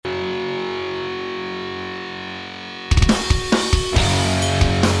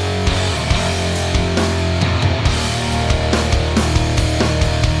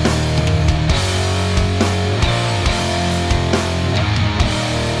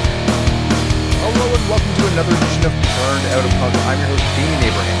another edition of Turned Out of Punk. I'm your host, Damian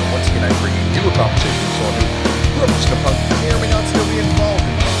Abraham, and once again I bring you a conversation with someone who grew up listening to punk, may or may not still be involved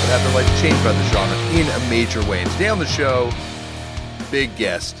in punk, but have their life changed by the genre in a major way. And today on the show, big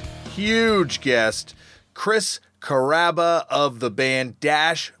guest, huge guest, Chris CARRABBA of the band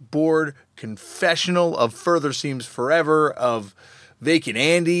Dashboard Confessional, of Further Seems Forever, of Vacant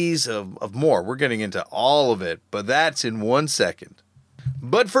Andy's, of more. We're getting into all of it, but that's in 1 second.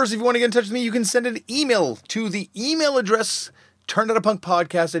 But first, if you want to get in touch with me, you can send an email to the email address,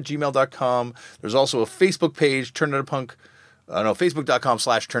 turnedoutofpunkpodcast@gmail.com. There's also a Facebook page,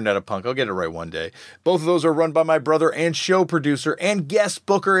 facebook.com/turnedoutofpunk. I'll get it right one day. Both of those are run by my brother and show producer and guest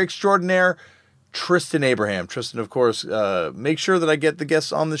booker extraordinaire, Tristan Abraham. Tristan, of course, make sure that I get the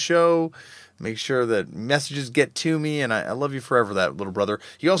guests on the show. Make sure that messages get to me, and I love you forever, that little brother.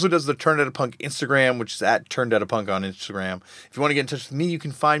 He also does the Turned Out of Punk Instagram, which is at Turned Out of Punk on Instagram. If you want to get in touch with me, you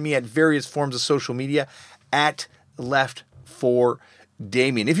can find me at various forms of social media at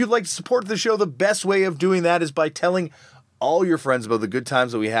Left4Damian. If you'd like to support the show, the best way of doing that is by telling all your friends about the good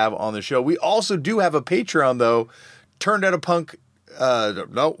times that we have on the show. We also do have a Patreon, though, Turned Out of Punk.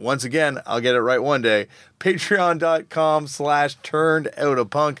 Once again, I'll get it right one day.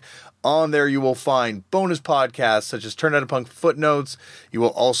 Patreon.com/turnedoutofpunk. On there, you will find bonus podcasts such as Turned Out of Punk Footnotes. You will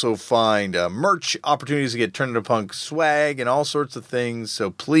also find merch opportunities to get Turned Out of Punk swag and all sorts of things. So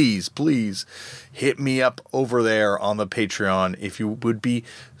please hit me up over there on the Patreon if you would be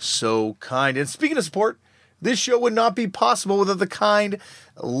so kind. And speaking of support, this show would not be possible without the kind,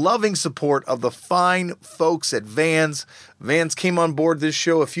 loving support of the fine folks at Vans. Vans came on board this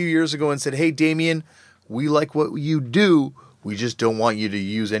show a few years ago and said, "Hey, Damian, we like what you do. We just don't want you to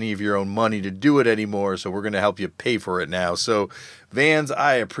use any of your own money to do it anymore, so we're going to help you pay for it now." So, Vans,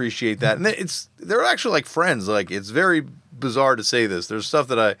 I appreciate that. And they're actually like friends. Like, it's very bizarre to say this. There's stuff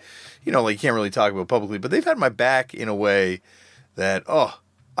that I can't really talk about publicly, but they've had my back in a way that,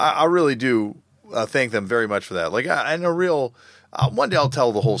 I really do thank them very much for that. Like, one day I'll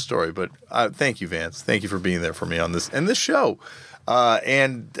tell the whole story, but thank you, Vans. Thank you for being there for me on this show. I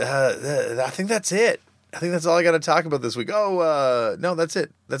think that's it. I think that's all I got to talk about this week. No, that's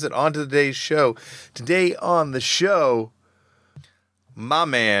it. That's it. On to today's show. Today on the show, my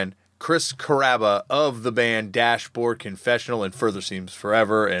man, Chris CARRABBA of the band Dashboard Confessional and Further Seems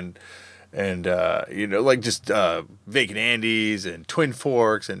Forever and Vacant Andy's and Twin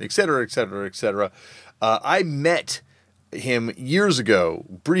Forks and et cetera, et cetera, et cetera. I met him years ago,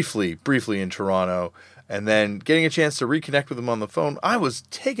 briefly in Toronto. And then getting a chance to reconnect with him on the phone, I was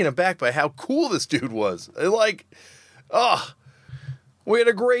taken aback by how cool this dude was. We had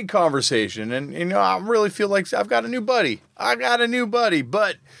a great conversation. And, I really feel like I've got a new buddy.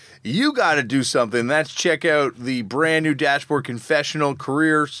 But you got to do something. That's check out the brand new Dashboard Confessional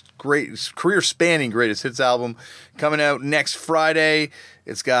career-spanning greatest hits album coming out next Friday.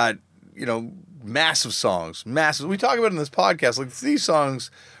 It's got, massive songs. Massive. We talk about it in this podcast. Like, these songs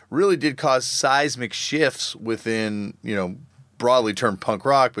really did cause seismic shifts within, broadly termed punk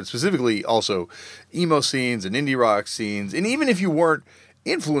rock, but specifically also emo scenes and indie rock scenes. And even if you weren't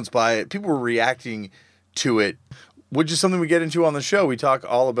influenced by it, people were reacting to it, which is something we get into on the show. We talk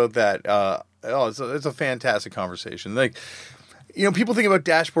all about that. It's a fantastic conversation. Like, people think about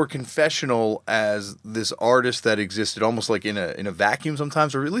Dashboard Confessional as this artist that existed almost like in a vacuum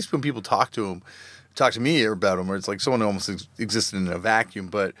sometimes, or at least when people talk to me about him, where it's like someone almost existed in a vacuum.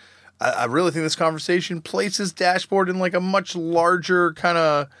 But I really think this conversation places Dashboard in like a much larger kind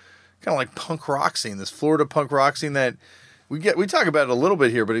of like punk rock scene, this Florida punk rock scene that we talk about it a little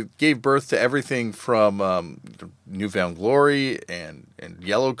bit here, but it gave birth to everything from Newfound Glory and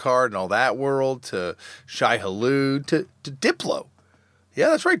Yellow Card and all that world to Shai Hulud to Diplo. Yeah,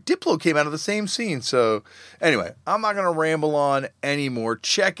 that's right. Diplo came out of the same scene. So anyway, I'm not going to ramble on anymore.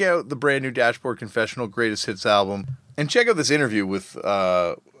 Check out the brand new Dashboard Confessional Greatest Hits album. And check out this interview with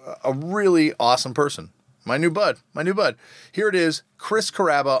a really awesome person. My new bud. Here it is. Chris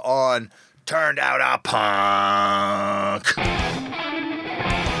CARRABBA on Turned Out of Punk.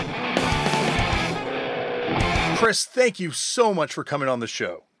 Chris, thank you so much for coming on the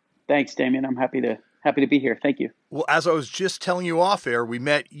show. Thanks, Damian. I'm happy to be here. Thank you. Well, as I was just telling you off air, we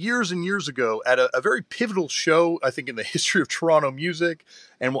met years and years ago at a very pivotal show, I think, in the history of Toronto music.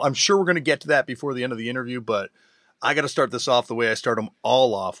 And I'm sure we're going to get to that before the end of the interview, but I got to start this off the way I start them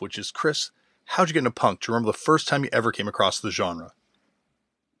all off, which is, Chris, how'd you get into punk? Do you remember the first time you ever came across the genre?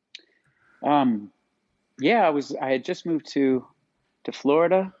 I had just moved to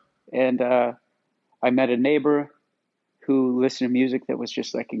Florida, and I met a neighbor who listened to music that was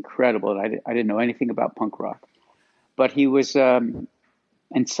just like incredible. I didn't know anything about punk rock, but he was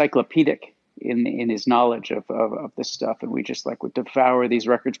encyclopedic in his knowledge of this stuff, and we just like would devour these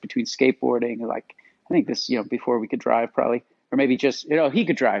records between skateboarding. Like I think this, before we could drive probably, or maybe just he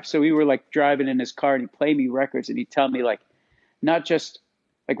could drive. So we were like driving in his car, and he'd play me records, and he'd tell me like, not just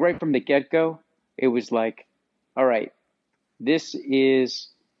like right from the get go, it was like, all right, this is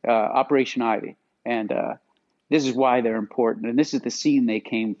Operation Ivy, and this is why they're important, and this is the scene they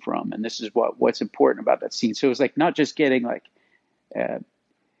came from, and this is what's important about that scene. So it was like not just getting like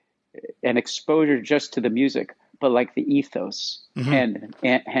an exposure just to the music, but like the ethos hand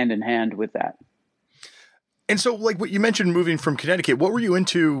in hand with that. And so, like what you mentioned, moving from Connecticut, what were you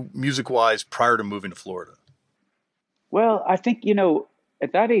into music-wise prior to moving to Florida? Well, I think,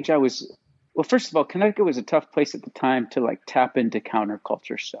 at that age first of all, Connecticut was a tough place at the time to like tap into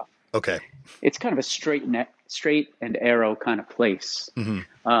counterculture stuff. Okay. It's kind of a straight and arrow kind of place. And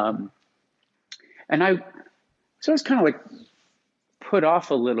I was kind of like put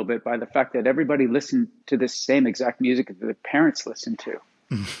off a little bit by the fact that everybody listened to this same exact music that their parents listened to.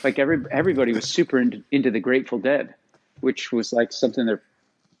 Like everybody was super into the Grateful Dead, which was like something their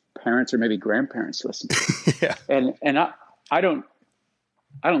parents or maybe grandparents listened to. Yeah. And I don't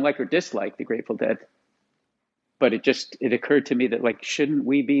like or dislike the Grateful Dead, but it occurred to me that like, shouldn't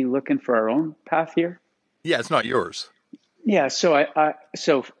we be looking for our own path here? Yeah. It's not yours. Yeah. So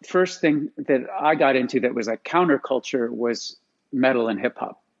so first thing that I got into that was like counterculture was metal and hip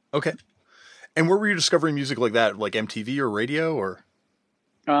hop. Okay. And where were you discovering music like that? Like MTV or radio or?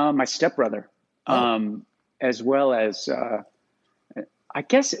 My stepbrother, as well as, I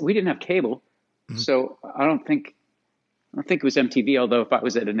guess we didn't have cable. So I don't think it was MTV, although if I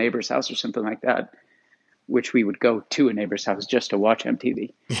was at a neighbor's house or something like that, which we would go to a neighbor's house just to watch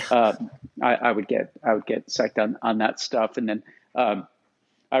MTV, I would get psyched on that stuff. And then, I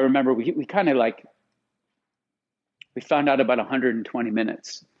remember we kind of like, we found out about 120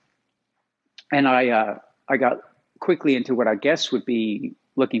 minutes, and I got quickly into what I guess would be,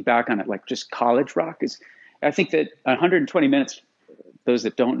 looking back on it, like just college rock. I think that 120 minutes, those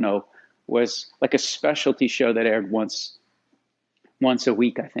that don't know, was like a specialty show that aired once a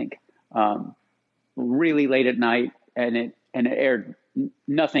week, I think, really late at night, and it aired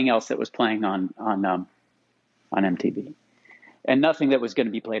nothing else that was playing on MTV, and nothing that was going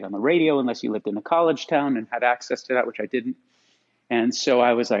to be played on the radio unless you lived in a college town and had access to that, which I didn't. And so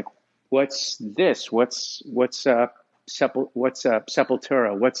I was like, what's this? What's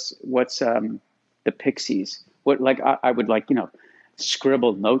Sepultura? What's the Pixies? What, like, I would like,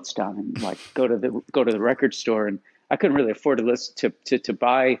 scribble notes down and like go to the record store, and I couldn't really afford to listen to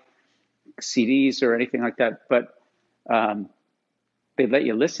buy CDs or anything like that, but they let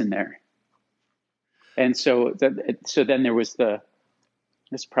you listen there. And so then there was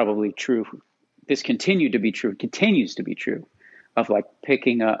this probably true. This continued to be true. Continues to be true of like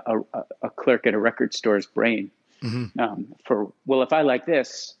picking a clerk at a record store's brain if I like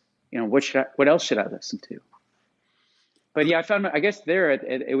this, what else should I listen to? But yeah, I found, I guess there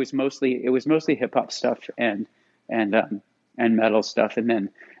it was mostly hip hop stuff and metal stuff. And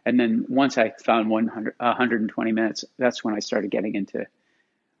then once I found 120 minutes, that's when I started getting into,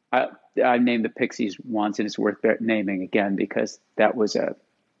 I named the Pixies once, and it's worth naming again because that was an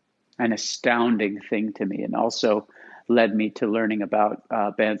astounding thing to me, and also led me to learning about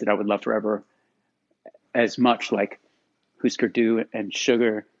bands that I would love forever, as much like Husker Du and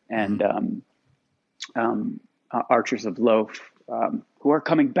Sugar and Archers of Loaf, who are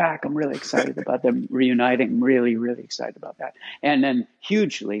coming back. I'm really excited about them reuniting. I'm really, really excited about that. And then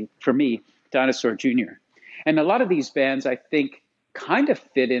hugely, for me, Dinosaur Jr. And a lot of these bands, I think, kind of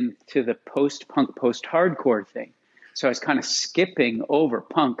fit into the post-punk, post-hardcore thing. So I was kind of skipping over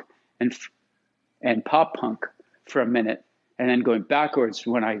punk and pop-punk for a minute, and then going backwards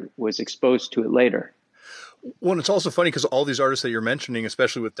when I was exposed to it later. Well, it's also funny because all these artists that you're mentioning,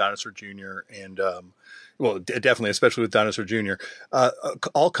 especially with Dinosaur Jr. and, definitely, especially with Dinosaur Jr.,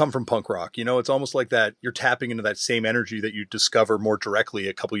 all come from punk rock. It's almost like that you're tapping into that same energy that you discover more directly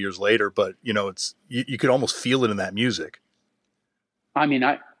a couple years later, but, it's you could almost feel it in that music. I mean,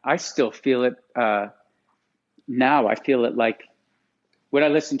 I still feel it now. I feel it like when I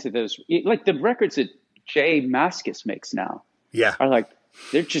listen to those, like the records that Jay Mascis makes now. Yeah. Are like,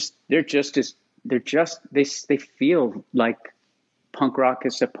 they feel like punk rock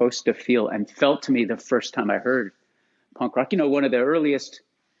is supposed to feel, and felt to me the first time I heard punk rock. One of the earliest,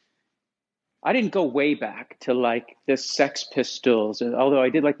 I didn't go way back to like the Sex Pistols, although I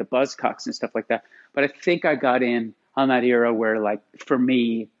did like the Buzzcocks and stuff like that. But I think I got in on that era where, like, for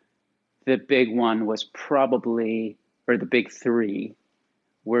me, the big one was probably, or the big three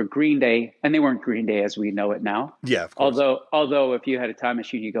were Green Day, and they weren't Green Day as we know it now. Yeah, of course. Although if you had a time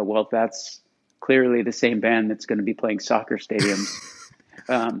machine, you go, well, that's clearly the same band that's going to be playing soccer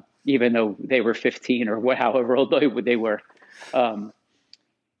stadiums, even though they were 15 or however old they were.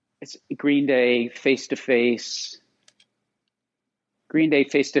 It's Green Day face to face. Maybe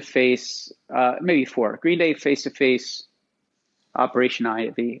 4. Green Day face to face, Operation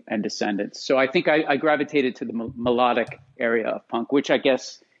Ivy, and Descendants. So I think I gravitated to the melodic area of punk, which I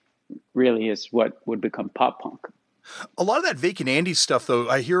guess really is what would become pop punk. A lot of that Vacant Andy stuff, though,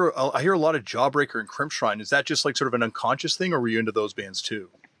 I hear a lot of Jawbreaker and Crimpshrine. Is that just like sort of an unconscious thing, or were you into those bands too?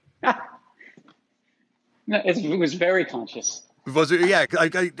 No, it was very conscious. Was it? Yeah,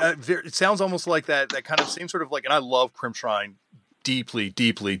 it sounds almost like that kind of same sort of like, and I love Crimpshrine deeply, and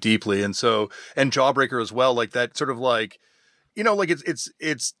Jawbreaker as well. Like that sort of like, like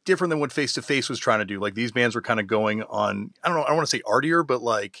it's different than what Face to Face was trying to do. Like these bands were kind of going on, I don't know, I don't want to say artier, but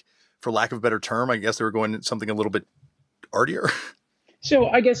like, for lack of a better term, I guess they were going something a little bit artier. So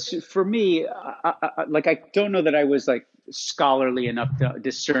I guess for me, I don't know that I was like scholarly enough to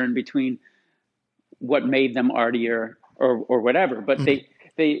discern between what made them artier or whatever. But the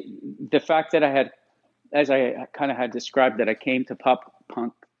fact that I had, as I kind of had described, that I came to pop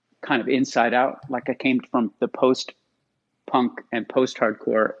punk kind of inside out, like I came from the post punk and post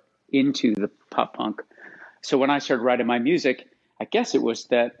hardcore into the pop punk. So when I started writing my music, I guess it was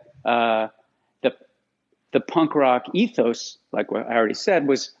that the punk rock ethos, like what I already said,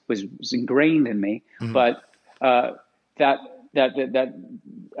 was ingrained in me. Mm-hmm. But that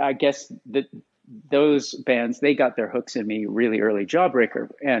I guess that those bands, they got their hooks in me really early. Jawbreaker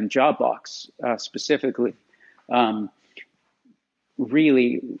and Jawbox specifically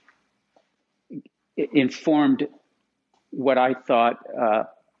really informed what I thought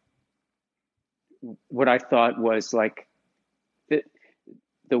was like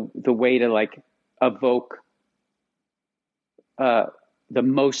the way to like evoke the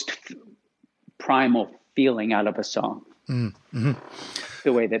most primal feeling out of a song. Mm-hmm.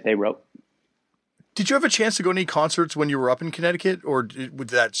 The way that they wrote. Did you have a chance to go to any concerts when you were up in Connecticut, or would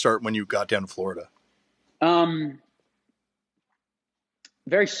that start when you got down to Florida?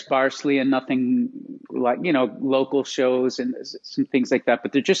 Very sparsely, and nothing like, local shows and some things like that.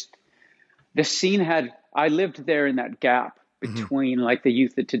 But they're just, the scene I lived there in that gap between like the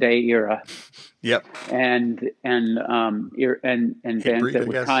Youth of Today era. Yep. And bands that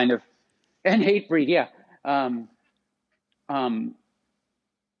were kind of, and Hatebreed. Yeah.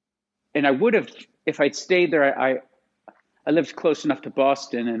 And I would have, if I'd stayed there, I lived close enough to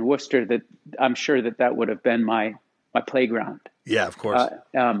Boston and Worcester that I'm sure that would have been my playground. Yeah, of course.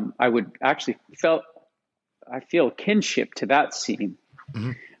 I would actually I feel kinship to that scene,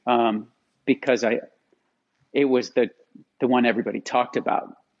 because it was the one everybody talked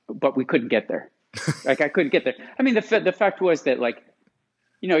about, but we couldn't get there. Like I couldn't get there. I mean, the fact was that like,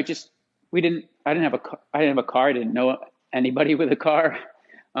 I didn't have a car. I didn't know anybody with a car.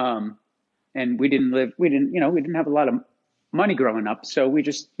 And we didn't have a lot of money growing up. So we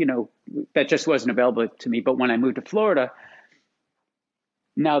just, that just wasn't available to me. But when I moved to Florida,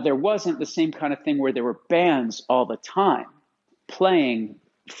 now there wasn't the same kind of thing where there were bands all the time playing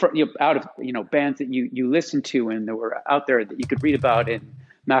out of, bands that you listened to and that were out there that you could read about in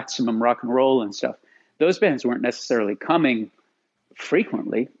Maximum Rock and Roll and stuff. Those bands weren't necessarily coming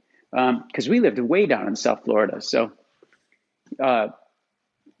frequently, because we lived way down in South Florida. So,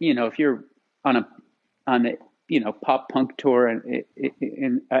 if you're on a pop punk tour and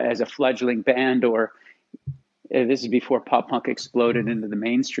as a fledgling band, or this is before pop punk exploded into the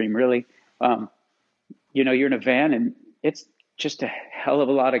mainstream, really, you're in a van and it's just a hell of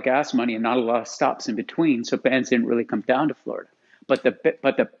a lot of gas money and not a lot of stops in between. So bands didn't really come down to Florida, but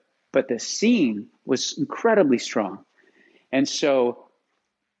the scene was incredibly strong. And so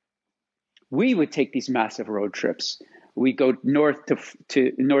we would take these massive road trips. We go north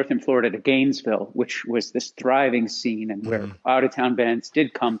to north in Florida to Gainesville, which was this thriving scene and where out of town bands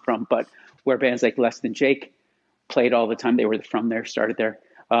did come from, but where bands like Less Than Jake played all the time. They were from there, started there.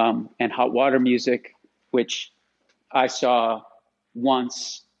 And Hot Water Music, which I saw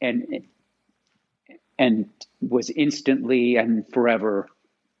once and was instantly and forever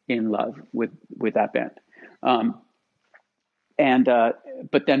in love with that band.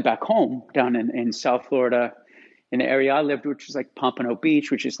 But then back home down in South Florida, in the area I lived, which is like Pompano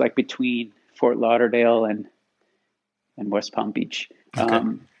Beach, which is like between Fort Lauderdale and West Palm Beach. Okay.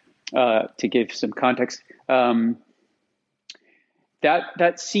 To give some context,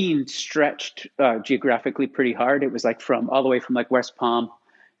 that scene stretched geographically pretty hard. It was like all the way from like West Palm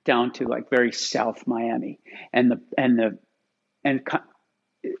down to like very South Miami, and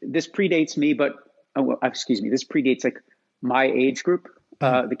this predates me, but this predates like my age group.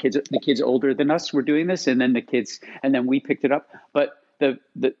 The kids older than us were doing this, and then we picked it up. But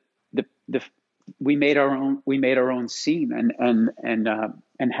we made our own scene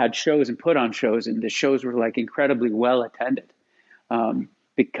and had shows and put on shows, and the shows were like incredibly well attended,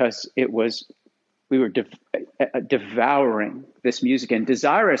 because we were devouring this music and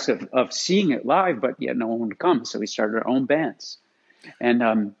desirous of seeing it live, but yet no one would come. So we started our own bands,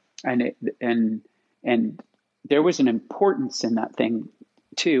 and there was an importance in that thing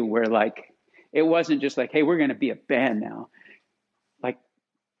too, where like it wasn't just like, hey, we're going to be a band now. Like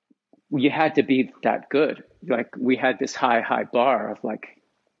you had to be that good. Like we had this high bar of like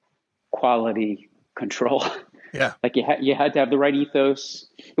quality control. Yeah. Like you had to have the right ethos.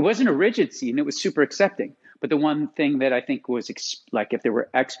 It wasn't a rigid scene. It was super accepting. But the one thing that I think was like, if there were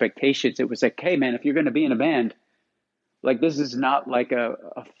expectations, it was like, hey man, if you're going to be in a band, like this is not like a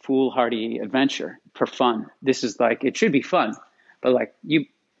foolhardy adventure for fun. This is like, it should be fun, but like you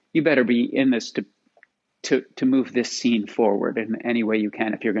better be in this to move this scene forward in any way you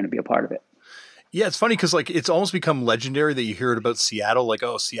can if you're going to be a part of it. Yeah, it's funny because like it's almost become legendary that you hear it about Seattle, like,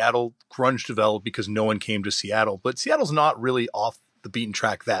 oh, Seattle grunge developed because no one came to Seattle. But Seattle's not really off the beaten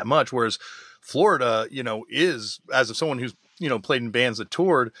track that much, whereas Florida, is, as of someone who's, played in bands that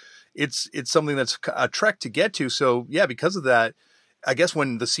toured, it's something that's a trek to get to. So yeah, because of that, I guess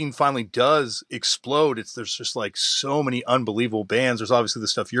when the scene finally does explode, there's just like so many unbelievable bands. There's obviously the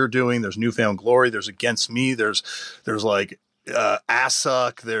stuff you're doing. There's Newfound Glory. There's Against Me. There's like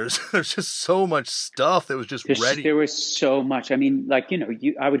Assuck. There's just so much stuff that was just ready. There was so much. I mean, like,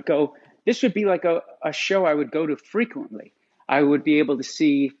 I would go, this would be like a show I would go to frequently. I would be able to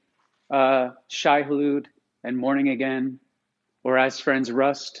see Shai Hulud and Morning Again, or As Friends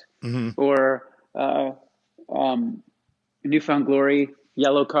Rust, or Newfound Glory,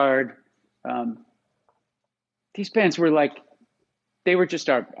 Yellow Card. These bands were like, they were just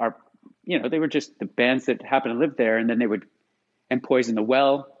our they were just the bands that happened to live there, and then they would, and Poison the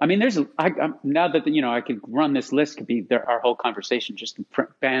Well. I mean, now that I could run this list, could be our whole conversation, just the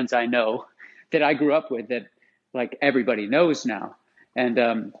bands I know that I grew up with that like everybody knows now, and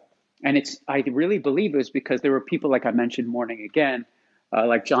I really believe it was because there were people like I mentioned, Morning Again,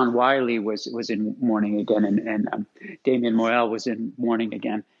 like Jon Riely was in Morning Again, and Damian was in Morning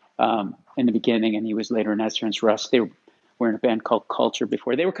Again in the beginning, and he was later in As Friends Rust. They were in a band called Culture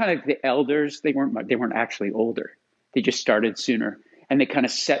before. They were kind of the elders. They weren't actually older. They just started sooner, and they kind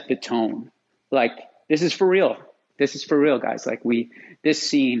of set the tone. Like, this is for real. This is for real, guys. Like this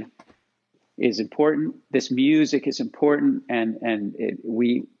scene is important. This music is important, and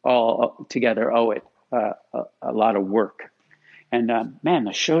we all together owe it a lot of work. And man,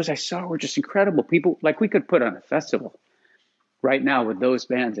 the shows I saw were just incredible. People, like, we could put on a festival right now with those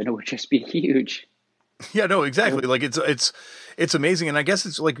bands, and it would just be huge. Yeah, no, exactly. Like it's amazing. And I guess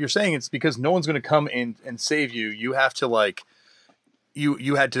it's like you're saying, it's because no one's going to come in and save you. You have to like,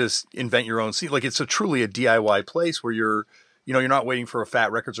 you had to invent your own scene. Like it's truly a DIY place where you're not waiting for a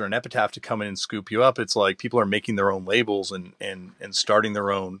Fat Records or an Epitaph to come in and scoop you up. It's like people are making their own labels and starting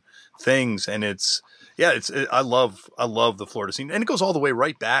their own things. And I love the Florida scene, and it goes all the way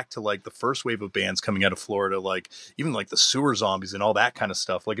right back to like the first wave of bands coming out of Florida, like even like the Sewer Zombies and all that kind of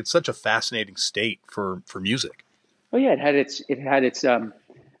stuff. Like it's such a fascinating state for music. Oh yeah, it had its kind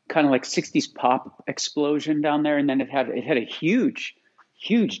of like 60s pop explosion down there, and then it had a huge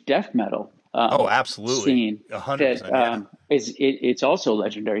death metal absolutely scene 100%, that it's also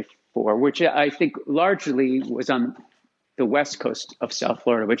legendary for, which I think largely was on the west coast of South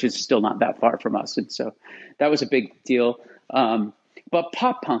Florida, which is still not that far from us, and so that was a big deal. But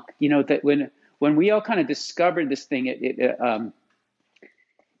pop punk, that when we all kind of discovered this thing,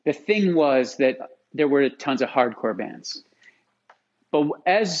 the thing was that there were tons of hardcore bands, but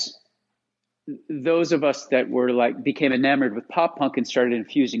as those of us that were like became enamored with pop punk and started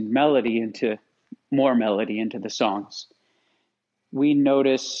infusing more melody into the songs, we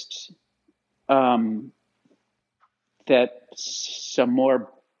noticed that some more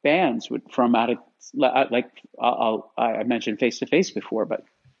bands from out of, like I mentioned Face to Face before, but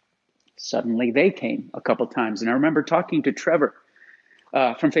suddenly they came a couple times. And I remember talking to Trevor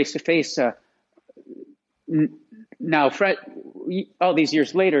from Face to Face. Now, Fred, all these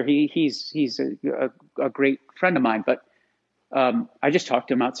years later, he's a great friend of mine, but I just talked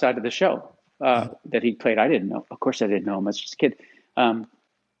to him outside of the show that he played. I didn't know. Of course, I didn't know him as just a kid. And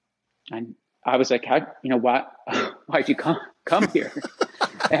I was like, why'd you come here?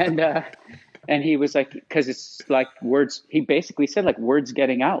 And he was like, because it's like words. He basically said like words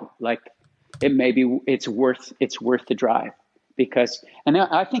getting out. Like it's worth the drive, because. And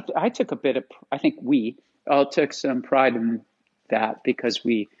I think we all took some pride in that because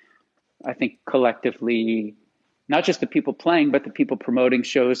I think collectively, not just the people playing, but the people promoting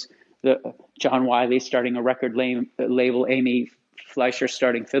shows, Jon Riely starting a record label, Amy Fleischer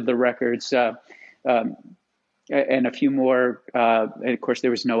starting Fiddler Records, and a few more. And of course,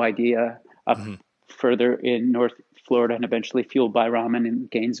 there was No Idea up further in North Florida, and eventually Fueled by Ramen in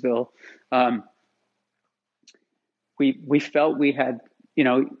Gainesville. We felt we had,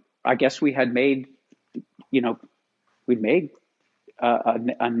 I guess we had made, we'd made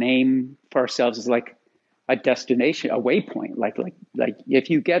a name for ourselves as like a destination, a waypoint. Like if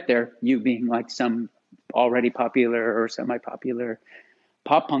you get there, you being like some already popular or semi-popular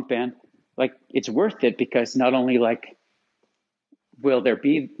pop punk band, like it's worth it because not only like will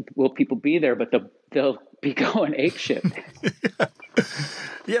people be there, but they'll be going apeshit.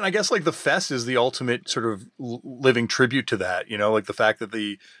 Yeah, and I guess like the fest is the ultimate sort of living tribute to that, like the fact that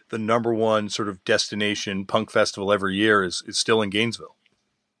the number one sort of destination punk festival every year is still in Gainesville.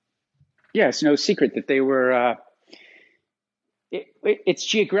 Yeah, it's no secret that they were, it's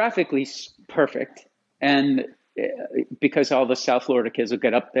geographically perfect. And because all the South Florida kids will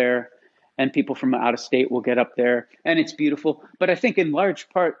get up there and people from out of state will get up there and it's beautiful. But I think in large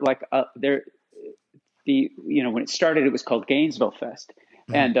part, like when it started, it was called Gainesville Fest.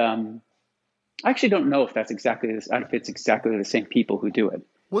 And I actually don't know if it's exactly the same people who do it.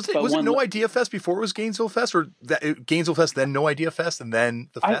 Was it No Idea Fest before it was Gainesville Fest, or Gainesville Fest, then No Idea Fest, and then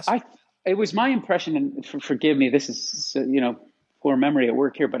the fest? It was my impression, and forgive me, this is, poor memory at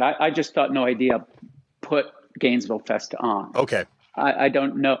work here, but I just thought No Idea put Gainesville Fest on. Okay. I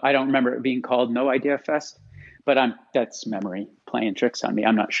don't know. I don't remember it being called No Idea Fest, but that's memory playing tricks on me.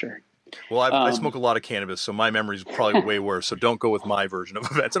 I'm not sure. Well, I smoke a lot of cannabis, so my memory is probably way worse. So don't go with my version of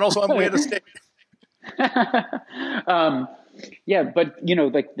events. And also, I'm way out of state. Yeah, but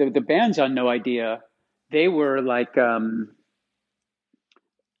like the bands on No Idea, they were like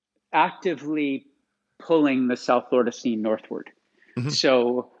actively pulling the South Florida scene northward. Mm-hmm.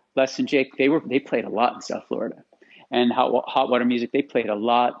 So Les and Jake, they played a lot in South Florida, and Hot Water Music, they played a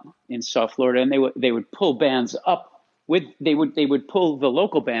lot in South Florida, and they would pull bands up. They would pull the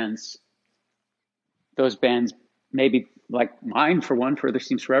local bands, those bands, maybe like mine for one, Further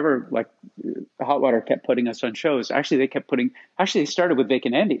Seems Forever, like Hot Water kept putting us on shows. Actually, they started with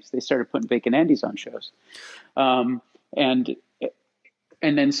Vacant Andy's. They started putting Vacant Andy's on shows. And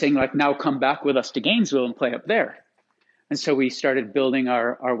then saying like, now come back with us to Gainesville and play up there. And so we started building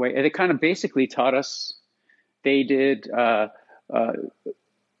our way. And they kind of basically taught us, they did,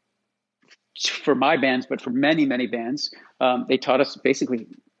 for my bands, but for many, many bands, they taught us basically,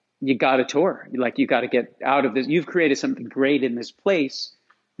 you got to tour. Like you got to get out of this. You've created something great in this place.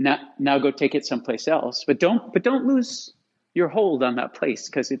 Now go take it someplace else. But don't lose your hold on that place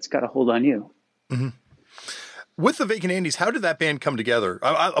because it's got a hold on you. Mm-hmm. With the Vacant Andy's, how did that band come together?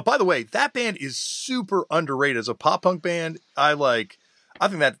 By the way, that band is super underrated as a pop punk band. I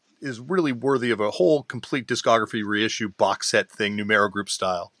think that is really worthy of a whole complete discography reissue box set thing, Numero Group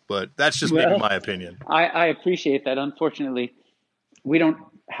style. But that's just maybe my opinion. I appreciate that. Unfortunately, we don't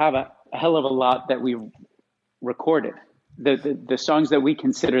have a hell of a lot that we recorded. The songs that we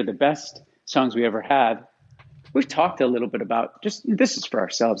consider the best songs we ever had, we've talked a little bit about. Just this is for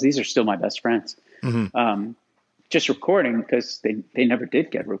ourselves. These are still my best friends. Mm-hmm. Just recording because they never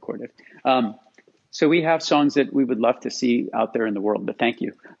did get recorded. So we have songs that we would love to see out there in the world, but thank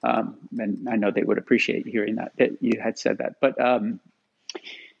you. And I know they would appreciate hearing that you had said that. But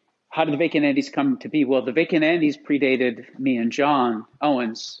how did the Vacant Andy's come to be? Well, the Vacant Andy's predated me and John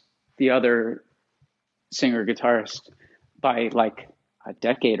Owens, the other singer-guitarist, by like a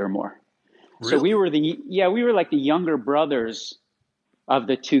decade or more. Really? So we were like the younger brothers of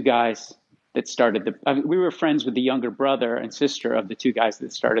the two guys that started we were friends with the younger brother and sister of the two guys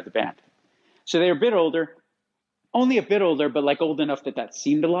that started the band. So they were a bit older, only a bit older, but like old enough that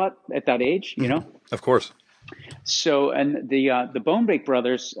seemed a lot at that age, Of course. So, and the Bonebreak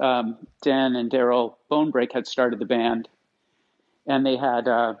brothers, Dan and Daryl Bonebreak, had started the band, and they had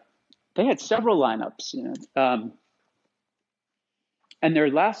several lineups, and their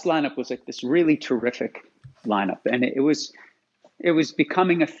last lineup was like this really terrific lineup, and it was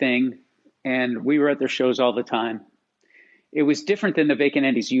becoming a thing, and we were at their shows all the time. It was different than the Vacant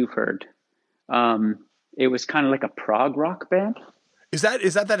Andy's you've heard. It was kind of like a prog rock band. Is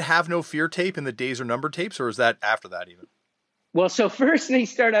that Have No Fear tape in the Days Are Numbered tapes, or is that after that even? Well, so first they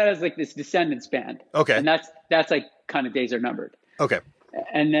start out as like this Descendants band. Okay. And that's like kind of Days Are Numbered. Okay.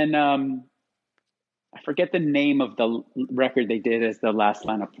 And then I forget the name of the record they did as the last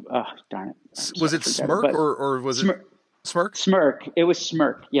lineup. Oh, darn it. Was it Smirk or was it Smirk? Smirk. It was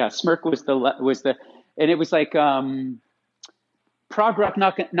Smirk. Yeah, Smirk was the and it was like prog rock,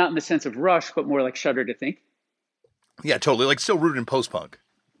 not in the sense of Rush, but more like Shudder to Think. Yeah, totally. Like still rooted in post-punk.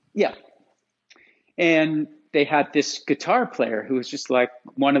 Yeah. And they had this guitar player who was just like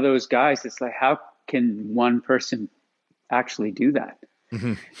one of those guys that's like, how can one person actually do that?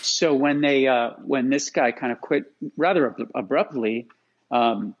 Mm-hmm. So when this guy kind of quit rather abruptly,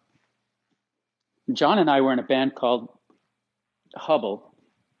 Jon and I were in a band called Hubble.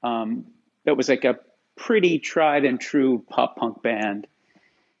 That was like a pretty tried and true pop punk band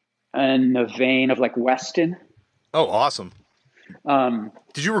in the vein of like Weston. Oh, awesome.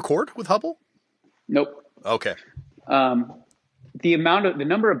 Did you record with Hubble? Nope. Okay. The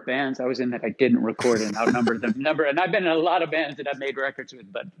number of bands I was in that I didn't record in outnumber the number, and I've been in a lot of bands that I've made records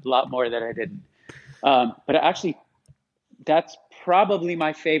with, but a lot more that I didn't. But actually, that's probably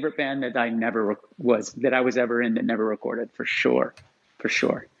my favorite band that I was ever in that never recorded, for sure.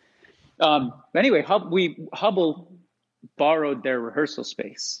 Anyway, Hubble borrowed their rehearsal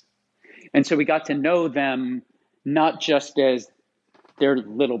space, and so we got to know them not just as their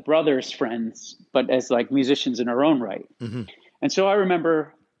little brother's friends, but as like musicians in our own right. Mm-hmm. And so I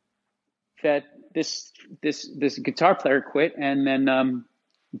remember that this guitar player quit, and then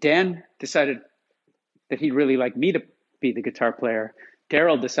Dan decided that he'd really like me to be the guitar player.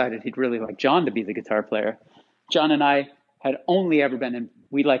 Daryl decided he'd really like Jon to be the guitar player. Jon and I had only ever been in,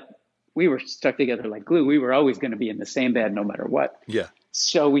 we were stuck together like glue. We were always going to be in the same band no matter what. Yeah.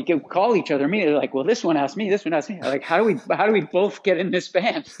 So we could call each other immediately, like, well, this one asked me, this one asked me. Like, how do we both get in this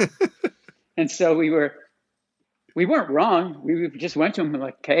band? And so we weren't wrong. We just went to him and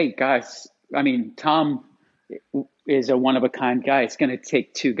like, hey guys, I mean, Tom is a one of a kind guy. It's going to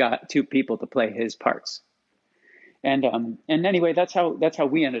take two people to play his parts. And anyway, that's how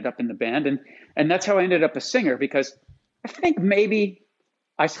we ended up in the band. And that's how I ended up a singer, because I think maybe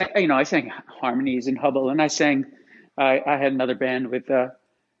I sang harmonies in Hubble, and I had another band with, I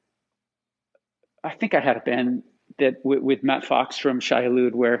think I had a band that with Matt Fox from Shai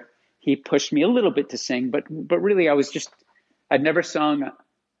Hulud, where he pushed me a little bit to sing, but really I'd never sung.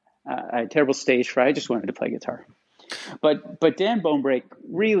 I had terrible stage fright. I just wanted to play guitar. But Dan Bonebrake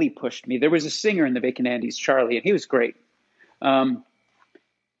really pushed me. There was a singer in the Vacant Andy's, Charlie, and he was great. But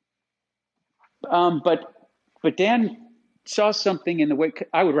Dan saw something in the way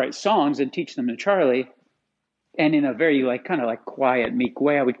I would write songs and teach them to Charlie. And in a very kind of quiet, meek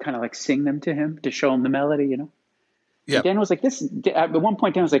way, I would kind of sing them to him to show him the melody, Yeah. And Dan was like, this, at one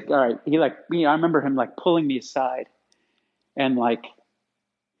point, Dan was like, all right. I remember him pulling me aside and let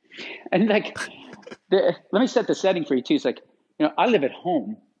me set the setting for you too. It's I live at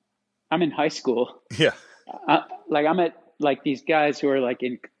home. I'm in high school. Yeah. I'm at these guys who are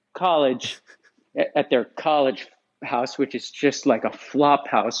in college at their college house, which is just like a flop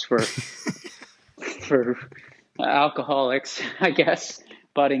house for alcoholics, I guess,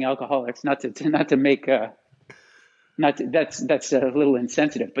 budding alcoholics. Not to make that's a little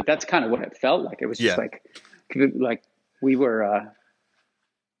insensitive, but that's kind of what it felt like. It was just we were.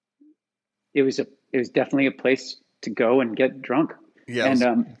 It was definitely a place to go and get drunk. Yeah,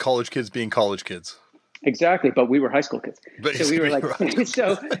 and college kids being college kids. Exactly, but we were high school kids, so we were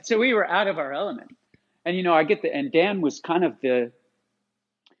so we were out of our element. And I get and Dan was kind of the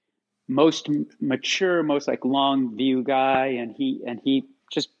most mature, most long view guy, and he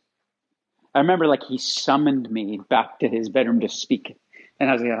just, I remember he summoned me back to his bedroom to speak, and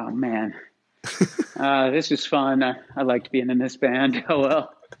I was like, oh man, this was fun. I liked being in this band. Oh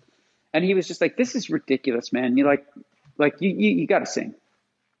well. And he was just like, this is ridiculous, man. You you got to sing.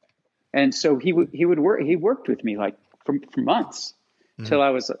 And so he worked with me for months till I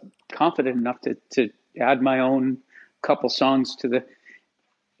was confident enough to add my own couple songs to the,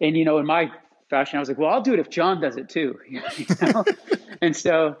 and in my fashion, I was like, well, I'll do it if Jon does it too. And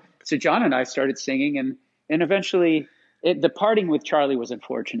so Jon and I started singing, and eventually the parting with Charlie was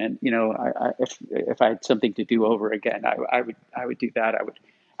unfortunate. If I had something to do over again, I would do that.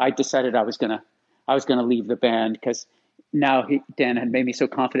 I decided I was gonna leave the band because now Dan had made me so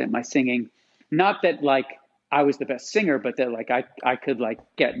confident in my singing. Not that I was the best singer, but that I could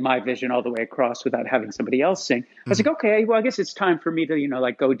get my vision all the way across without having somebody else sing. I was like, okay, well, I guess it's time for me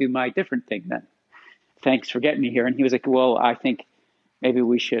to go do my different thing then. Thanks for getting me here. And he was like, well, I think maybe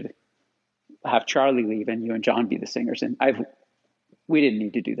we should have Charlie leave and you and Jon be the singers. And we didn't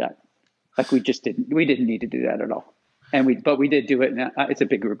need to do that. We didn't need to do that at all. But we did do it, and it's a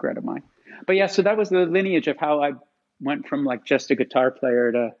big regret of mine. But yeah, so that was the lineage of how I went from just a guitar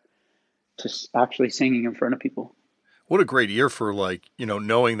player to actually singing in front of people. What a great year for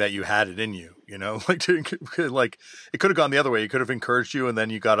knowing that you had it in you, it could have gone the other way. It could have encouraged you, and then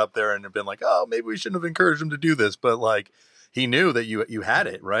you got up there and have been like, oh, maybe we shouldn't have encouraged him to do this. But he knew that you had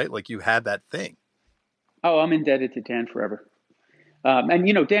it, right? Like you had that thing. Oh, I'm indebted to Dan forever.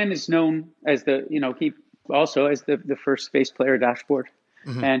 And, Dan is known as he also as the first bass player Dashboard.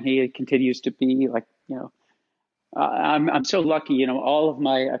 Mm-hmm. And he continues to be like, I'm so lucky, all of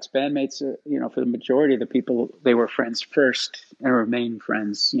my ex-bandmates, for the majority of the people, they were friends first and remain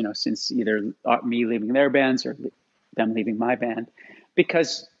friends, since either me leaving their bands or them leaving my band,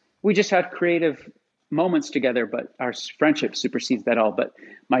 because we just had creative moments together, but our friendship supersedes that all. But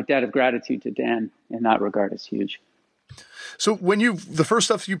my debt of gratitude to Dan in that regard is huge. So the first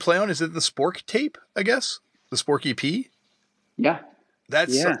stuff you play on, is it the Spork tape, I guess? The Spork EP? Yeah.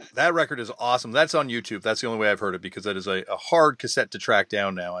 That record is awesome. That's on YouTube. That's the only way I've heard it, because that is a hard cassette to track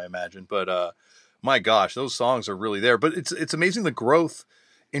down now, I imagine. But my gosh, those songs are really there. But it's amazing the growth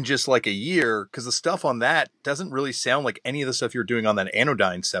in just like a year, because the stuff on that doesn't really sound like any of the stuff you're doing on that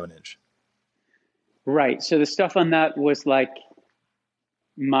Anodyne 7-inch. Right. So the stuff on that was like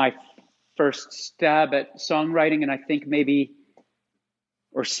my first stab at songwriting, and I think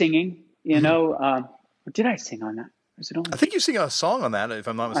or singing, or did I sing on that? I think you sing a song on that, if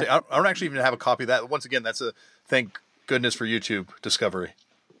I'm not mistaken. I don't actually even have a copy of that. Once again, that's a thank goodness for YouTube discovery.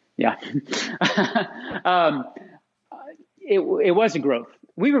 Yeah. It was a growth.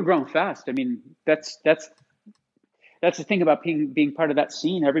 We were growing fast. I mean, that's the thing about being part of that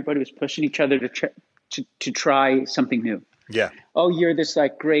scene. Everybody was pushing each other to try something new. Yeah. Oh, you're this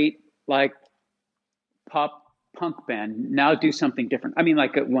like great like pop punk band. Now do something different. I mean,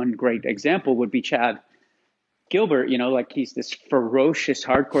 like one great example would be Chad Gilbert, like he's this ferocious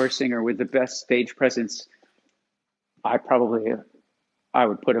hardcore singer with the best stage presence. I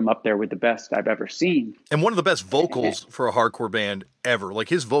would put him up there with the best I've ever seen. And one of the best vocals for a hardcore band ever. Like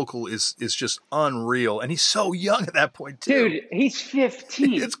his vocal is just unreal. And he's so young at that point too. Dude, he's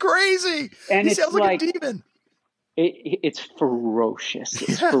 15. It's crazy. And he sounds like a demon. It's ferocious.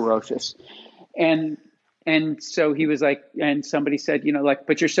 It's ferocious. And so he was like, and somebody said,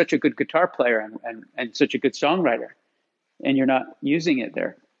 but you're such a good guitar player and such a good songwriter, and you're not using it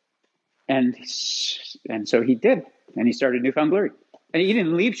there. And so he did, and he started Newfound Glory. And he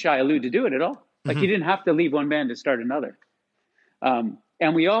didn't leave Shai Hulud to do it at all. Like he didn't have to leave one band to start another. And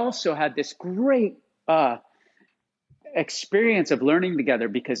we also had this great experience of learning together,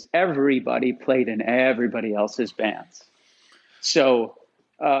 because everybody played in everybody else's bands. So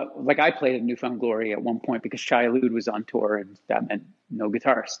like I played in Newfound Glory at one point because Shai Hulud was on tour, and that meant no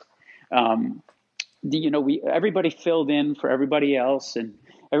guitarist. Everybody filled in for everybody else, and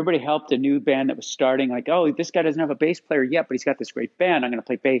everybody helped a new band that was starting. Like, oh, this guy doesn't have a bass player yet, but he's got this great band. I'm going to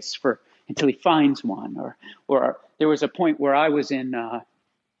play bass until he finds one. Or there was a point where I was in the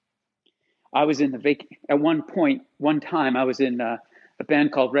at one time I was in a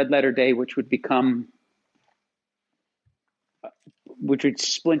band called Red Letter Day, which would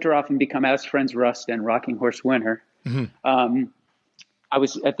splinter off and become As Friends Rust and Rocking Horse Winter. Mm-hmm. I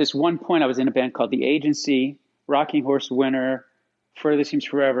was at this one point, I was in a band called The Agency, Rocking Horse Winter, Further Seems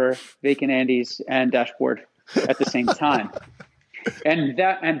Forever, Vacant Andy's, and Dashboard at the same time.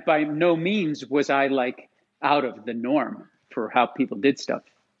 And by no means was I like out of the norm for how people did stuff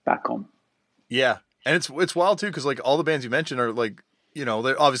back home. Yeah. And it's wild too, because like all the bands you mentioned are like,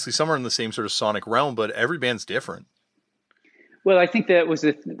 they're obviously some are in the same sort of sonic realm, but every band's different. Well, I think that was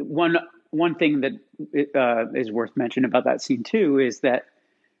the one thing that is worth mentioning about that scene too, is that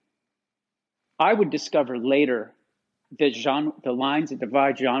I would discover later that the lines that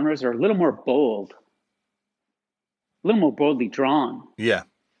divide genres are a little more bold, a little more boldly drawn. Yeah.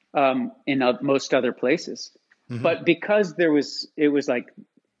 In most other places. Mm-hmm. But because it was like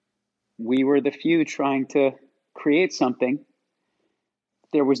we were the few trying to create something,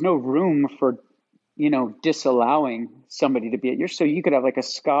 there was no room for disallowing somebody to be at yours. So you could have like a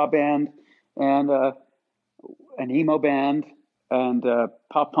ska band and an emo band and a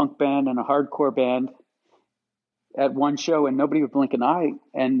pop punk band and a hardcore band at one show, and nobody would blink an eye,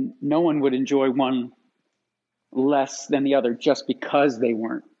 and no one would enjoy one less than the other just because they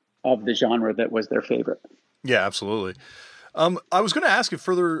weren't of the genre that was their favorite. Yeah, absolutely. I was going to ask if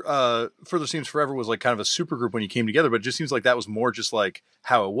Further Seems Forever was like kind of a super group when you came together, but it just seems like that was more just like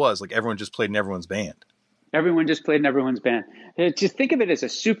how it was. Like everyone just played in everyone's band. Everyone just played in everyone's band. Just think of it as a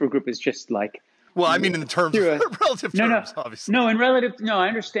super group is just like. Well, I mean, in terms of relative terms, obviously. No, I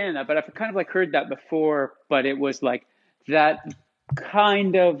understand that, but I've kind of like heard that before, but it was like that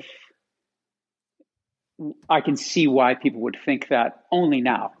kind of, I can see why people would think that only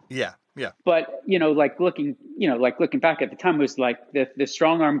now. Yeah. Yeah. But, looking back at the time, it was like the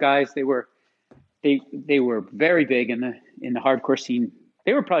Strong Arm guys, they were very big in the hardcore scene.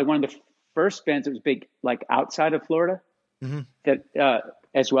 They were probably one of the first bands that was big, like outside of Florida. that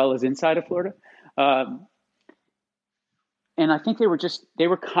as well as inside of Florida. And I think they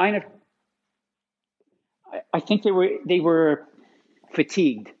were kind of, I think they were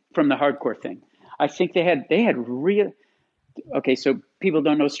fatigued from the hardcore thing. I think they had real. Okay, so people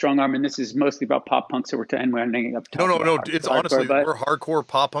don't know Strong Arm, and this is mostly about pop punk. So we're ending up. No. It's honestly, we're hardcore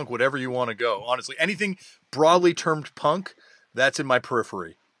pop punk, whatever you want to go. Honestly, anything broadly termed punk, that's in my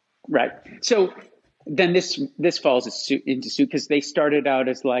periphery. Right. So then this falls into suit because they started out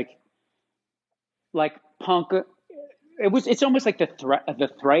as like punk. It's almost like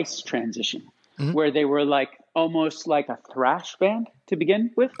the Thrice transition, where they were like almost like a thrash band to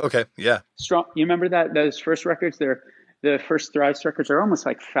begin with. Okay, yeah. Strong. You remember those first records? The first Thrice records are almost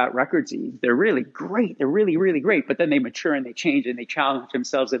like Fat Records-y. They're really great. They're really, really great. But then they mature and they change and they challenge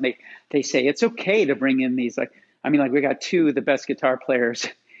themselves and they say it's okay to bring in these we got two of the best guitar players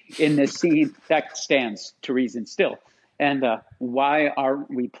in this scene. That stands to reason still. And why aren't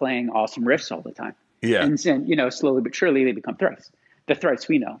we playing awesome riffs all the time? Yeah. And slowly but surely they become Thrice. The Thrice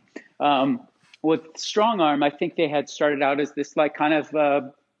we know. With Strong Arm, I think they had started out as this like kind of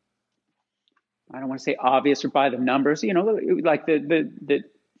I don't want to say obvious or by the numbers, like the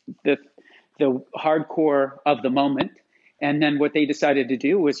hardcore of the moment. And then what they decided to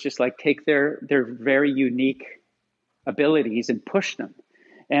do was just like take their very unique abilities and push them.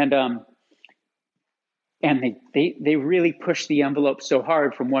 And they really pushed the envelope so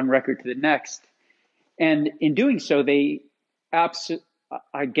hard from one record to the next. And in doing so,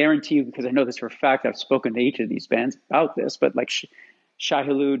 I guarantee you, because I know this for a fact, I've spoken to each of these bands about this, but like Shai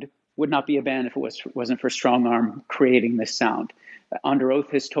Hulud would not be a band if it wasn't for Strong Arm creating this sound. Under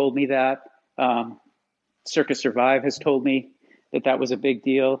Oath has told me that. Circus Survive has told me that was a big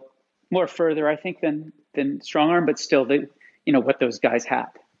deal. More further, I think, than Strong Arm, but still, what those guys had.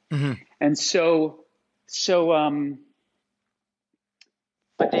 Mm-hmm. And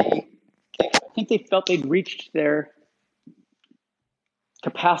but I think they felt they'd reached their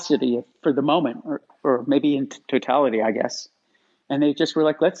capacity for the moment, or maybe in totality, I guess. And they just were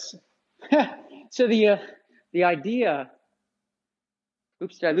like, let's. So the idea.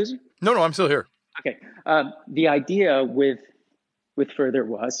 Oops, did I lose you? No, I'm still here. Okay. The idea with Further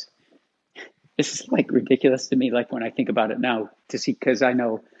was, this is like ridiculous to me. Like when I think about it now, to see, because I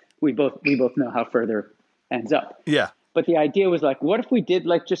know we both know how Further ends up. Yeah. But the idea was like, what if we did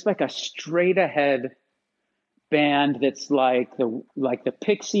like just like a straight ahead band that's like the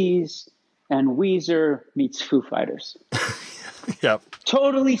Pixies and Weezer meets Foo Fighters. Yep.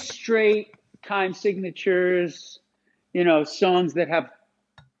 Totally straight time signatures, songs that have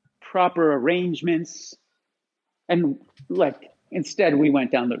proper arrangements. And like, instead we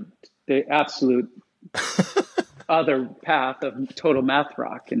went down the absolute other path of total math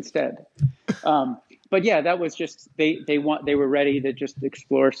rock instead. But yeah, that was just, they were ready to just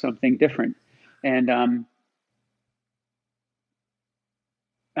explore something different. And,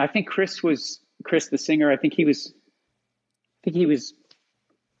 I think Chris the singer. I think he was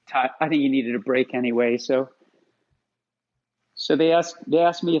tired. I think he needed a break anyway. So they asked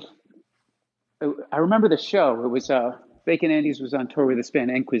me if I remember the show. It was Vacant Andy's was on tour with this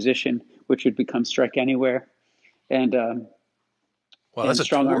band Inquisition, which would become Strike Anywhere. And wow, that's a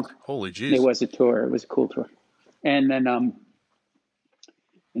tour. Arm, holy jeez. It was a tour. It was a cool tour. And then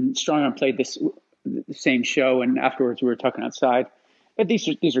and Strong Arm played the same show, and afterwards we were talking outside. But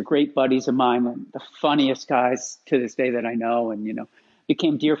these are great buddies of mine, and the funniest guys to this day that I know, and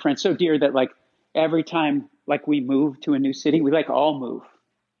became dear friends. So dear that like every time like we move to a new city, we like all move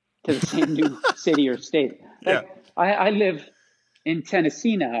to the same new city or state. Like, yeah. I live in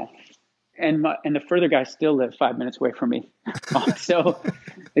Tennessee now, and the Further guys still live 5 minutes away from me. So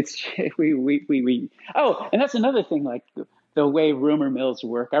it's we. Oh, and that's another thing, like the way rumor mills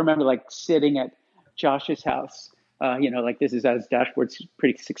work. I remember like sitting at Josh's house. Like this is as Dashboard's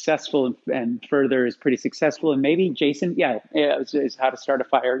pretty successful and Further is pretty successful. And maybe Jason, is How to Start a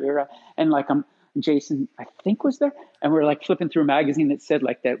Fire era. And like Jason, I think was there. And we're like flipping through a magazine that said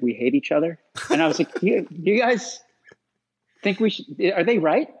like that we hate each other. And I was like, do you guys think we should, are they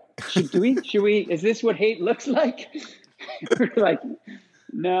right? Should we, is this what hate looks like? We're like,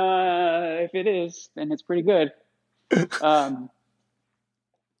 nah, if it is, then it's pretty good.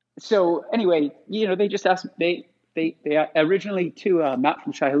 So anyway, they just asked, they originally too, Matt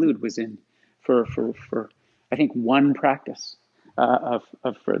from Shai Hulud was in for I think one practice of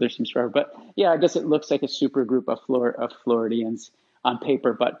Further Seems Forever. But yeah, I guess it looks like a super group of Floridians on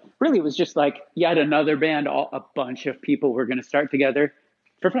paper, but really it was just like yet another band. A bunch of people were going to start together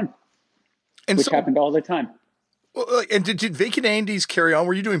for fun, which happened all the time. Well, and did Vacant Andy's carry on?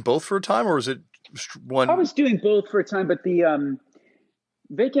 Were you doing both for a time, or was it one? I was doing both for a time, but the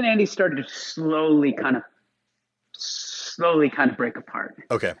Vacant Andy started to slowly kind of break apart.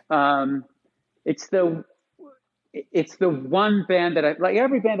 Okay. It's the one band that I like.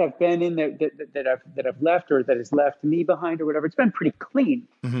 Every band I've been in that I've left or that has left me behind or whatever, it's been pretty clean.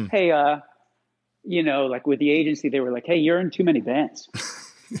 Mm-hmm. Hey, like with the agency, they were like, "Hey, you're in too many bands,"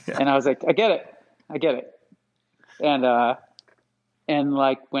 Yeah. and I was like, "I get it," and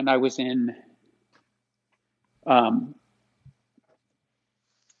like when I was in, well,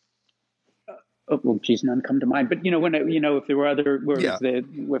 geez, none come to mind. But if there were other,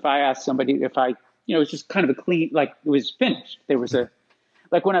 if I asked somebody, it's just kind of a clean, like it was finished. There was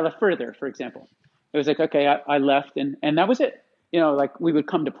like when I left Further, for example, it was like, okay, I left and that was it. Like we would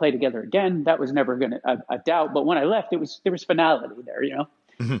come to play together again. That was never a doubt. But when I left, there was finality there.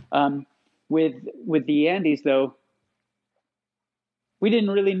 Mm-hmm. With the Andys though, we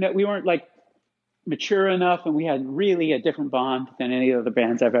didn't really know. We weren't like mature enough, and we had really a different bond than any other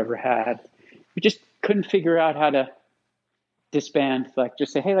bands I've ever had. We just couldn't figure out how to disband, like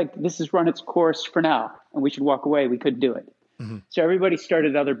just say, hey, like this has run its course for now and we should walk away. We couldn't do it. Mm-hmm. So everybody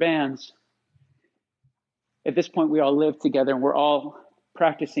started other bands. At this point, we all lived together and we're all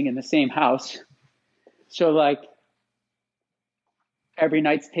practicing in the same house. So like every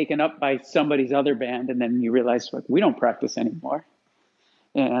night's taken up by somebody's other band. And then you realize like, we don't practice anymore.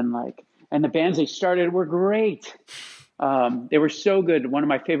 And the bands they started were great. They were so good. One of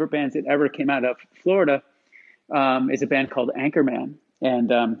my favorite bands that ever came out of Florida is a band called Anchorman,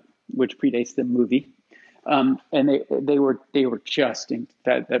 and which predates the movie. And they were just in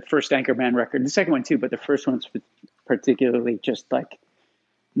that first Anchorman record, the second one too, but the first one's particularly just like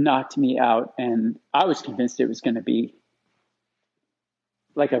knocked me out. And I was convinced it was going to be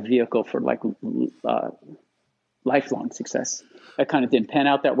like a vehicle for like lifelong success. That kind of didn't pan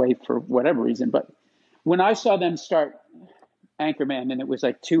out that way for whatever reason. But when I saw them start Anchorman, and it was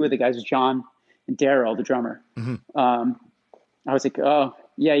like two of the guys, Jon and Daryl, the drummer, mm-hmm. I was like, oh,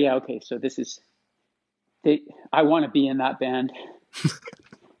 yeah, okay. So this is, I want to be in that band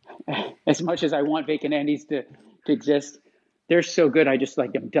as much as I want Vacant Andy's to exist. They're so good. I just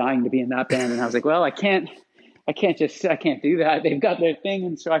like, I'm dying to be in that band. And I was like, well, I can't do that. They've got their thing.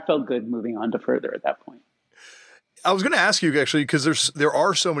 And so I felt good moving on to Further at that point. I was going to ask you actually, because there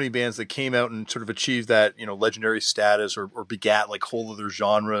are so many bands that came out and sort of achieved that, legendary status or begat like whole other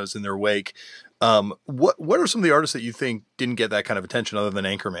genres in their wake. What are some of the artists that you think didn't get that kind of attention other than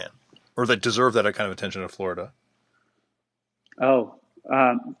Anchorman, or that deserve that kind of attention in Florida? Oh,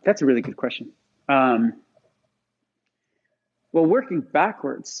 that's a really good question. Well, working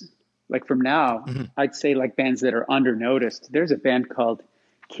backwards, like from now, mm-hmm. I'd say like bands that are undernoticed. There's a band called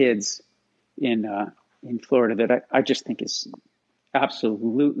Kids in Florida that I just think is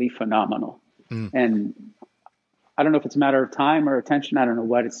absolutely phenomenal. Mm. And I don't know if it's a matter of time or attention. I don't know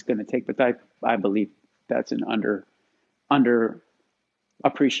what it's going to take, but I believe that's an under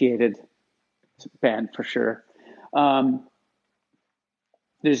appreciated band for sure.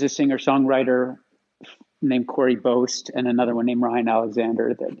 There's a singer-songwriter named Corey Boast and another one named Ryan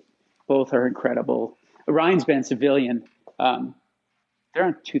Alexander that both are incredible. Ryan's band Civilian, they're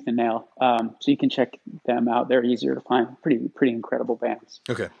on Tooth and Nail, so you can check them out. They're easier to find. Pretty incredible bands.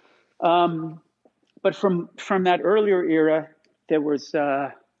 Okay. But from that earlier era, there was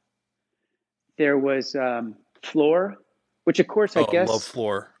Floor, which of course I guess. I love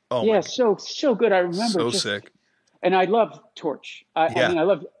Floor. Oh yeah, so good. I remember. So sick. And I love Torch.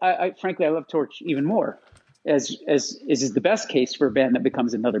 I frankly love Torch even more, as is the best case for a band that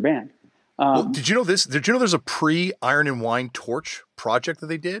becomes another band. Well, did you know this? Did you know there's a pre-Iron and Wine Torch project that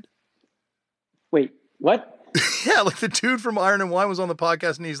they did? Wait, what? Yeah, like the dude from Iron and Wine was on the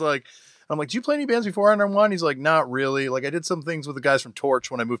podcast, and he's like, I'm like, do you play any bands before Iron and Wine? He's like, not really. Like, I did some things with the guys from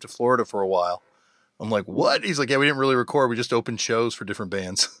Torch when I moved to Florida for a while. I'm like, what? He's like, yeah, we didn't really record. We just opened shows for different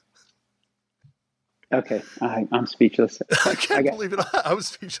bands. Okay, I'm speechless. I can't believe it. I was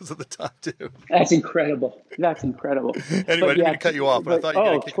speechless at the time, too. That's incredible. Anyway, I didn't mean to cut you off, but I thought you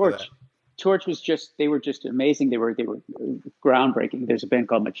got a kick for that. Torch was they were just amazing. They were groundbreaking. There's a band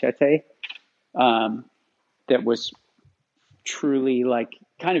called Machete that was truly like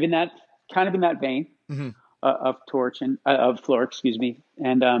kind of in that vein mm-hmm. Of Torch and of Floor, excuse me.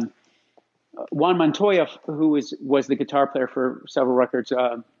 And Juan Montoya, who was the guitar player for several records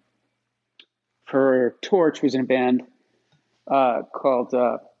for Torch, was in a band called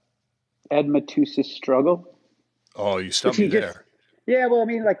Ed Matusa's Struggle. Oh, you stumped me there. Yeah, well, I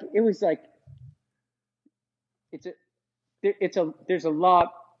mean, like it was like there's a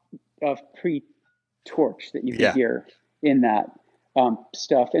lot of pre-Torch that you can hear in that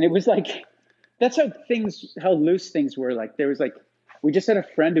stuff, and it was like That's how loose things were. Like there was like, we just had a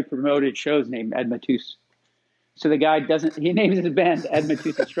friend who promoted shows named Ed Matus. So the guy he names his band Ed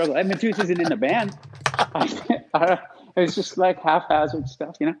Matus Struggle. Ed Matus isn't in the band. It was just like haphazard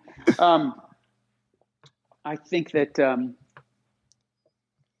stuff, you know? I think that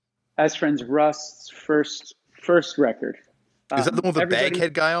As Friends Rust's first record. Is that the one with the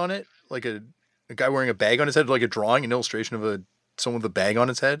baghead guy on it? Like a guy wearing a bag on his head, like a drawing, an illustration of someone with a bag on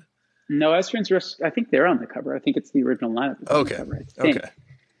his head? No, As Friends Rust, I think they're on the cover. I think it's the original lineup. Okay. Cover,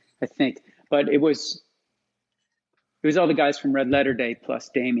 I think. But it was all the guys from Red Letter Day plus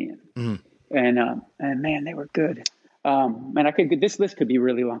Damian. Mm-hmm. And man, they were good. And this list could be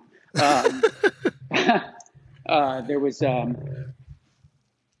really long. There was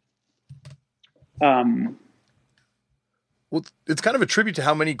well, it's kind of a tribute to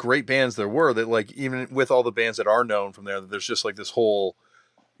how many great bands there were, that like, even with all the bands that are known from there, that there's just like this whole,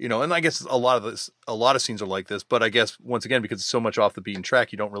 you know, and I guess a lot of scenes are like this, but I guess once again, because it's so much off the beaten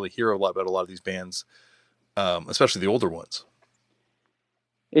track, you don't really hear a lot about a lot of these bands, especially the older ones.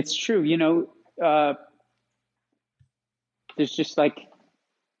 It's true. You know, there's just like,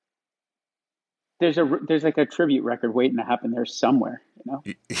 there's like a tribute record waiting to happen there somewhere, you know?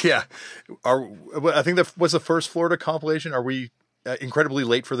 Yeah. I think that was the first Florida compilation. Are we incredibly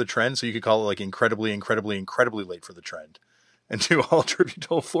late for the trend? So you could call it like incredibly late for the trend, and do all tribute to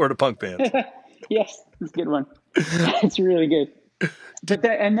old Florida punk bands. Yes, it's a good one. It's really good. But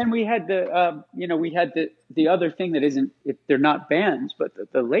and then we had the other thing that isn't, they're not bands, but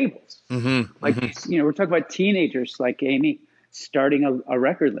the labels. Mm-hmm, like, mm-hmm. You know, we're talking about teenagers like Amy starting a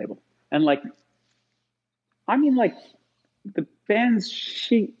record label. And like, I mean, like the bands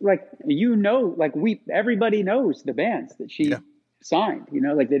everybody knows the bands that she signed, you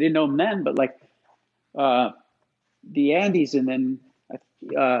know, like they didn't know them then, but like the Andys, and then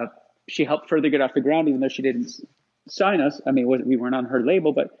she helped further get off the ground, even though she didn't sign us. I mean, we weren't on her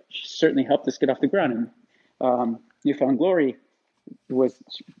label, but she certainly helped us get off the ground. And New Found Glory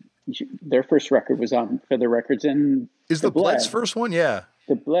their first record was on Fiddler Records, and is the Blood's first one? Yeah.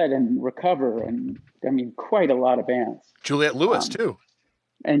 The Blood and Recover, and I mean, quite a lot of bands. Juliette Lewis too.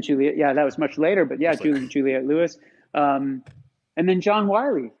 And Juliette, that was much later, but yeah, Juliette Lewis. And then Jon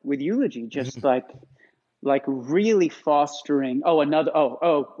Riely with Eulogy, just like really fostering.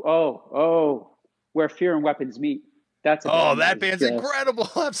 Where Fear and Weapons Meet. That's that band's incredible.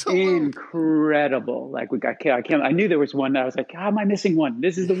 Absolutely incredible. Like I knew there was one that I was like, how am I missing one?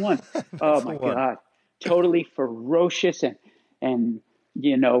 This is the one. Oh my God. Totally ferocious and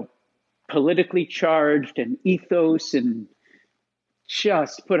you know, politically charged and ethos, and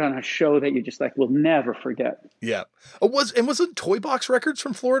just put on a show that you just like will never forget. Yeah. Was it Toy Box Records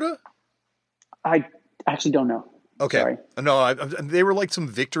from Florida? I actually don't know. Okay. Sorry. No, they were like some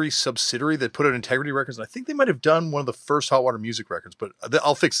Victory subsidiary that put out Integrity Records. And I think they might have done one of the first Hot Water Music records, but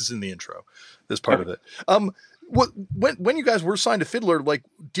I'll fix this in the intro, this part of it. When you guys were signed to Fiddler, like,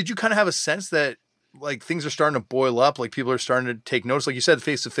 did you kind of have a sense that like things are starting to boil up, like people are starting to take notice? Like you said,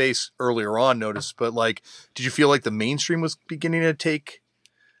 Face to Face earlier on notice, but like, did you feel like the mainstream was beginning to take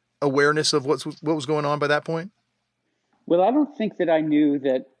awareness of what was going on by that point? Well, I don't think that I knew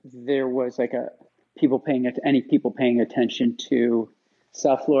that there was like any people paying attention to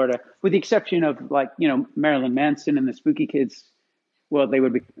South Florida, with the exception of like, you know, Marilyn Manson and the Spooky Kids. Well, they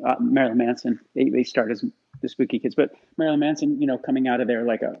would be Marilyn Manson. They start as the Spooky Kids, but Marilyn Manson, you know, coming out of there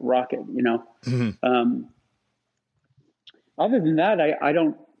like a rocket, you know. Mm-hmm. Other than that,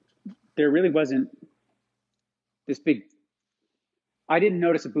 there really wasn't this big, I didn't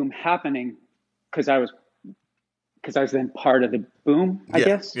notice a boom happening because I was then part of the boom, I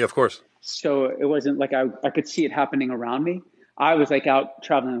guess. Yeah, of course. So it wasn't like I could see it happening around me. I was like out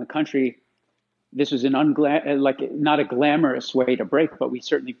traveling in the country. This was not a glamorous way to break, but we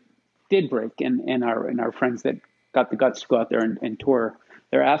certainly did break. And our friends that got the guts to go out there and tour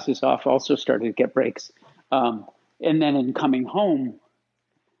their asses off also started to get breaks. And then in coming home,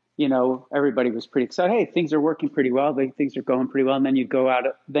 you know, everybody was pretty excited. Hey, things are working pretty well. Things are going pretty well. And then you go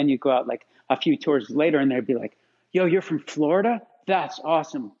out like a few tours later, and they'd be like, "Yo, you're from Florida? That's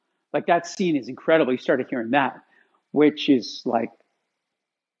awesome! Like that scene is incredible." You started hearing that, which is like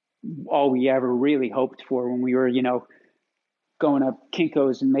all we ever really hoped for when we were, you know, going up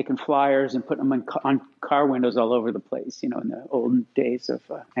Kinko's and making flyers and putting them on car windows all over the place, you know, in the olden days of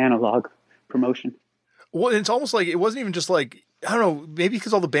analog promotion. Well, it's almost like it wasn't even just like, I don't know, maybe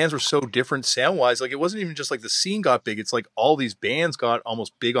because all the bands were so different sound wise, like it wasn't even just like the scene got big. It's like all these bands got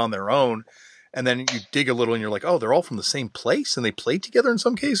almost big on their own. And then you dig a little and you're like, oh, they're all from the same place and they played together in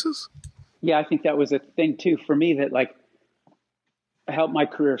some cases. Yeah, I think that was a thing too for me, that like helped my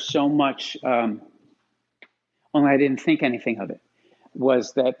career so much, only I didn't think anything of it,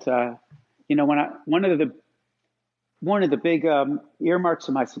 was that, one of the big earmarks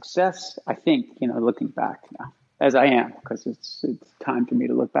of my success, I think, looking back now, as I am, because it's time for me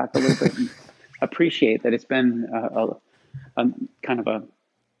to look back a little bit and appreciate that it's been a kind of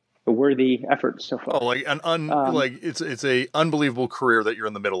a worthy effort so far. Oh, like it's a unbelievable career that you're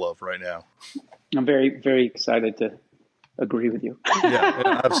in the middle of right now. I'm very, very excited to agree with you.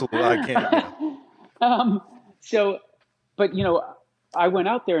 Yeah, absolutely. I can't. Yeah. But I went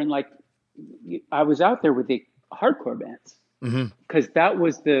out there and I was out there with the hardcore bands because that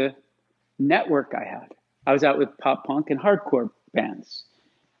was the network I had. I was out with pop punk and hardcore bands.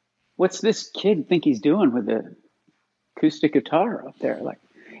 What's this kid think he's doing with the acoustic guitar up there?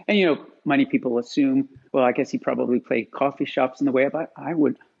 And many people assume, well, I guess he probably played coffee shops in the way up. I've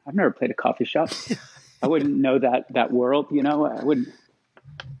never played a coffee shop. I wouldn't know that world, I wouldn't.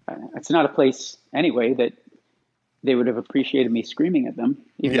 It's not a place anyway that they would have appreciated me screaming at them,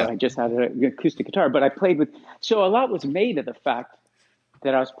 even though I just had an acoustic guitar. But I played with, so a lot was made of the fact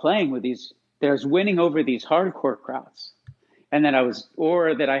that I was playing with that I was winning over these hardcore crowds, and then I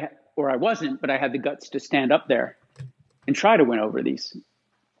wasn't, but I had the guts to stand up there and try to win over these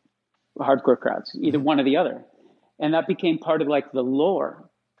hardcore crowds, either one or the other, and that became part of the lore.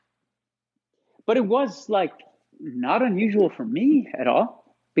 But it was not unusual for me at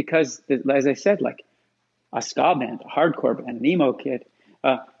all, because as I said, a ska band, a hardcore band, an emo kid,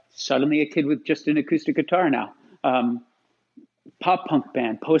 suddenly a kid with just an acoustic guitar now, pop punk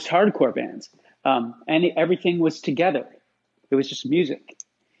band, post-hardcore bands, and everything was together. It was just music.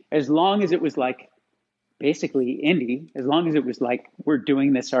 As long as it was basically indie, as long as it was we're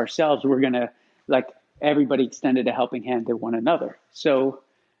doing this ourselves, we're going to everybody extended a helping hand to one another. So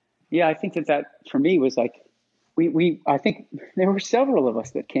yeah, I think that for me was I think there were several of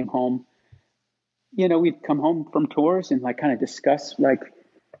us that came home. We'd come home from tours and kind of discuss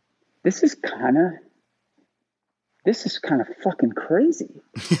this is kind of fucking crazy.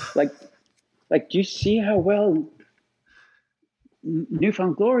 Do you see how well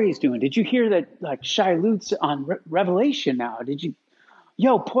Newfound Glory is doing? Did you hear that Shai Hulud's on Revelation now? Did you,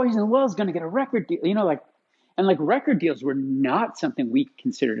 Poison Well's going to get a record deal? And record deals were not something we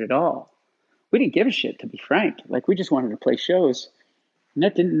considered at all. We didn't give a shit, to be frank. We just wanted to play shows. And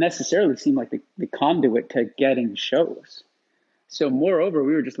that didn't necessarily seem like the conduit to getting shows. So moreover,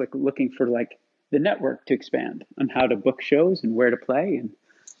 we were just looking for the network to expand on how to book shows and where to play.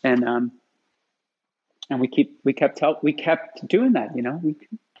 And we kept doing that,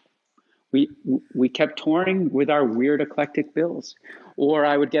 we kept touring with our weird eclectic bills. Or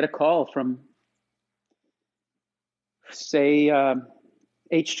I would get a call from, say,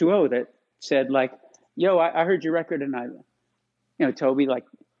 H2O that said yo, I heard your record, and Toby, I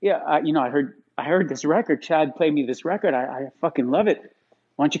heard this record. Chad played me this record. I fucking love it.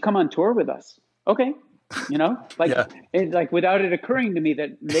 Why don't you come on tour with us? Okay. Without it occurring to me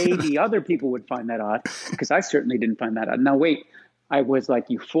that maybe other people would find that odd, because I certainly didn't find that odd. Now, wait, I was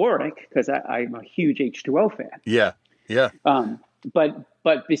euphoric because I'm a huge H2O fan. Yeah. Yeah.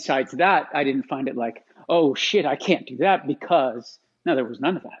 But besides that, I didn't find it oh shit, I can't do that, because no, there was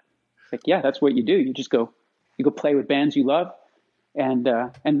none of that. Yeah, that's what you do. You just go play with bands you love and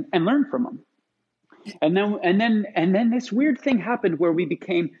learn from them. And then this weird thing happened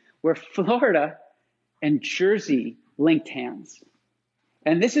where Florida and Jersey linked hands.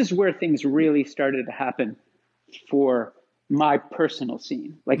 And this is where things really started to happen for my personal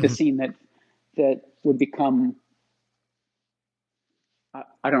scene, the scene that would become,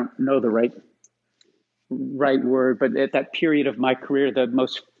 I don't know the right word, but at that period of my career, the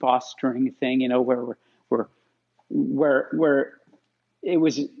most fostering thing, where it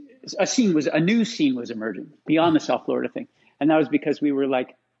was a new scene was emerging beyond the South Florida thing. And that was because we were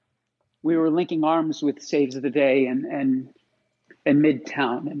linking arms with Saves of the Day and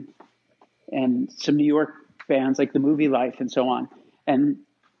Midtown and some New York bands like the Movie Life and so on. And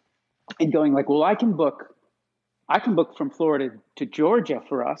going well, I can book from Florida to Georgia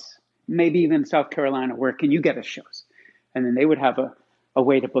for us, maybe even South Carolina. Where can you get us shows? And then they would have a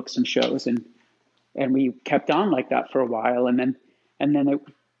way to book some shows. And we kept on like that for a while. And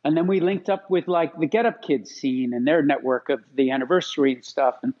then we linked up with the Get Up Kids scene and their network of the Anniversary and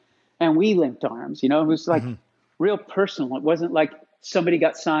stuff. And we linked arms, it was real personal. It wasn't somebody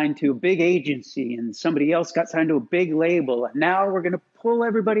got signed to a big agency and somebody else got signed to a big label. And now we're going to pull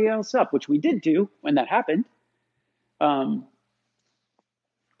everybody else up, which we did do when that happened. But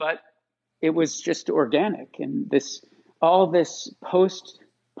it was just organic. And all this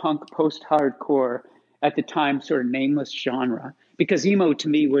post-punk, post-hardcore at the time sort of nameless genre, because emo to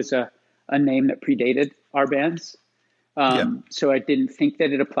me was a name that predated our bands. So I didn't think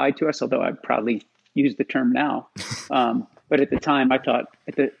that it applied to us, although I'd probably use the term now. But at the time I thought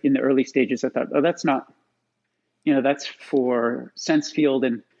in the early stages, I thought, oh, that's not, that's for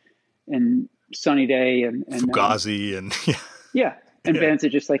Sensefield and Sunny Day and Fugazi and bands that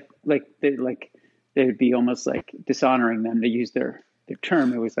just like they would be almost like dishonoring them to use their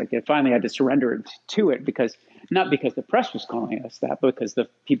term. It was like they finally had to surrender to it, not because the press was calling us that, but because the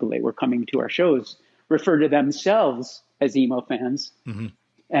people that were coming to our shows referred to themselves as emo fans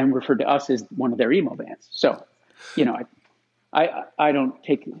and referred to us as one of their emo bands. So, I don't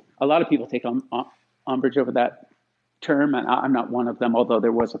take, a lot of people take umbrage over that term, and I'm not one of them, although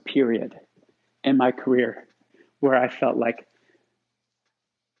there was a period in my career where I felt like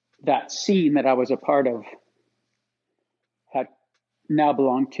that scene that I was a part of had now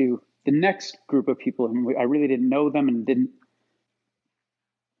belonged to the next group of people, and I really didn't know them and didn't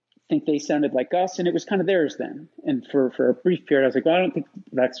think they sounded like us, and it was kind of theirs then. And for a brief period, I was like, well, I don't think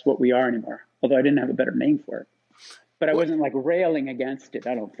that's what we are anymore, although I didn't have a better name for it. But I wasn't like railing against it,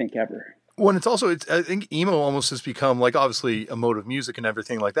 I don't think, ever. Well, it's also, I think emo almost has become like obviously emotive music and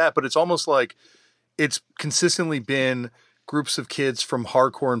everything like that, but it's almost like it's consistently been groups of kids from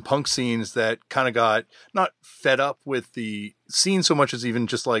hardcore and punk scenes that kind of got not fed up with the scene so much as even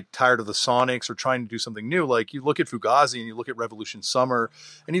just like tired of the sonics or trying to do something new. Like you look at Fugazi and you look at Revolution Summer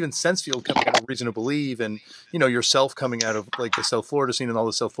and even Sensefield coming out of Reason to Believe, and yourself coming out of like the South Florida scene and all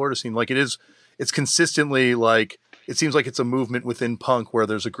the South Florida scene. Like it's consistently like, it seems like it's a movement within punk where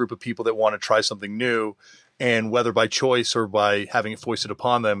there's a group of people that want to try something new, and whether by choice or by having it foisted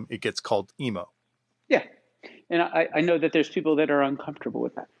upon them, it gets called emo. Yeah. And I know that there's people that are uncomfortable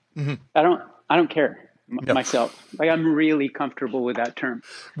with that. I don't care myself. Like I'm really comfortable with that term.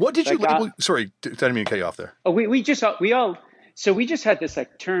 What did you label? Sorry, I didn't mean to cut you off there. Oh, we just had this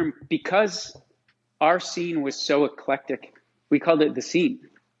like term because our scene was so eclectic. We called it the scene.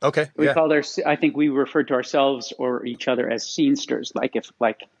 Okay. I think we referred to ourselves or each other as scenesters. Like if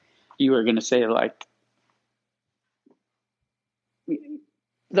like you were going to say like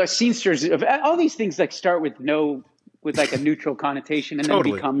the scenesters of all these things like start with like a neutral connotation and then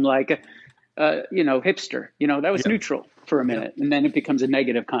become like hipster. That was neutral for a minute, and then it becomes a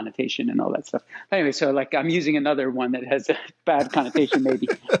negative connotation and all that stuff. Anyway, so like I'm using another one that has a bad connotation maybe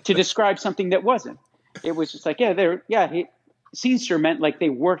to describe something that wasn't. It was just like scenester meant like they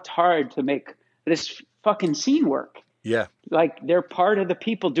worked hard to make this fucking scene work. Yeah, like they're part of the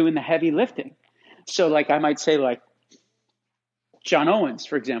people doing the heavy lifting. So like I might say like John Owens,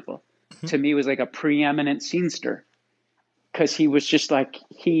 for example, to me was like a preeminent scenester because he was just like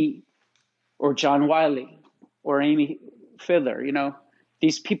or Jon Riely or Amy Fiddler,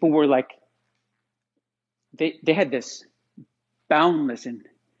 these people were like, they had this boundless and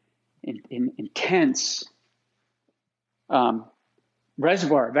intense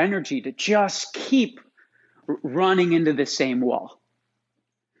reservoir of energy to just keep running into the same wall.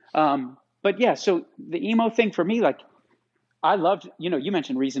 But yeah, so the emo thing for me, like, I loved, you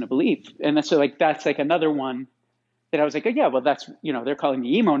mentioned Reason to Believe. And that's that's like another one that I was like, oh, yeah, well, that's, they're calling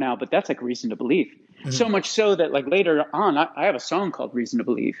me emo now, but that's like Reason to Believe. So much so that like later on, I have a song called Reason to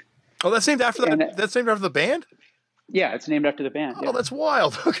Believe. Oh, that's named after that's named after the band? Yeah, it's named after the band. Oh, that's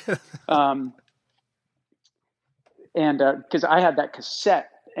wild. Okay. And because I had that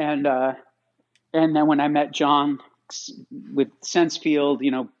cassette, and then when I met Jon with Sensefield,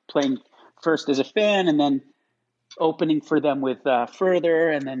 playing first as a fan and then opening for them with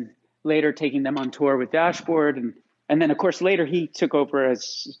Further, and then later taking them on tour with Dashboard, and then of course later he took over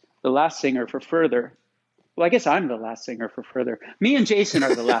as the last singer for Further. Well, I guess I'm the last singer for Further. Me and Jason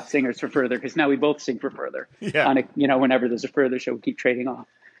are the last singers for Further because now we both sing for Further. Yeah. On whenever there's a Further show, we keep trading off.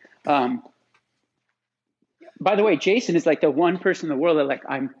 By the way, Jason is like the one person in the world that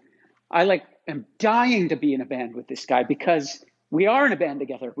I am dying to be in a band with this guy because we are in a band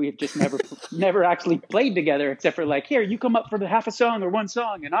together. We have just never actually played together except for like, here, you come up for the half a song or one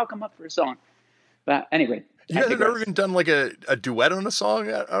song and I'll come up for a song. But anyway. You guys have never even done like a duet on a song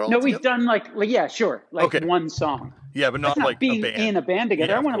at all? No, together? We've done like yeah, sure. Like one song. Yeah, but not like being a band. in a band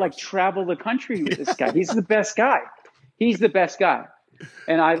together. Yeah, I want to like travel the country with this guy. He's the best guy. He's the best guy.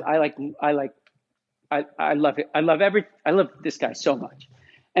 And I love it. I love this guy so much.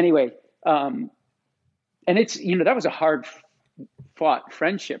 Anyway, and it's, that was a hard fought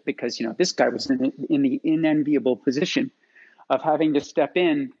friendship because, this guy was in the unenviable position of having to step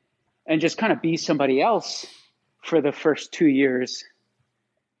in and just kind of be somebody else for the first 2 years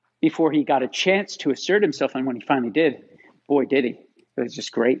before he got a chance to assert himself. And when he finally did, boy, did he. It was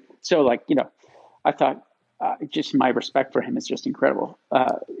just great. So like, I thought just my respect for him is just incredible.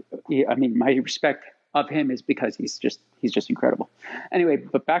 I mean, my respect of him is because he's just incredible. Anyway,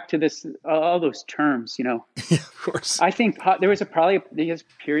 but back to this, all those terms, you know. Yeah, of course. I think there was probably a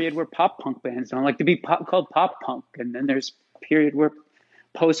period where pop punk bands don't like to be called pop punk, and then there's a period where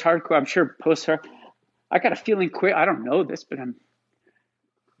post-hardcore. I'm sure post-hardcore. I got a feeling I don't know this, but I'm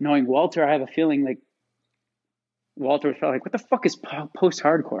knowing Walter. I have a feeling like Walter felt like, what the fuck is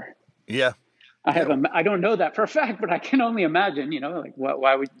post-hardcore? Yeah. I don't know that for a fact, but I can only imagine, you know, like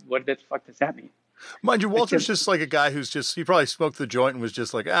what the fuck does that mean? Mind you, Walter's just like a guy he probably smoked the joint and was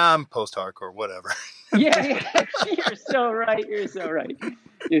just like, I'm post-hardcore, whatever. Yeah. You're so right.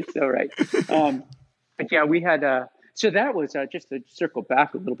 But yeah, we had, so that was just to circle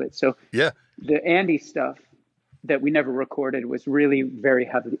back a little bit. So yeah, the Andy stuff that we never recorded was really very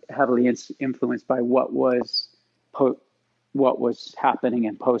heavily influenced by what was happening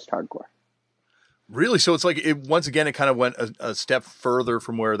in post-hardcore. Really? So it's like once again it kind of went a step further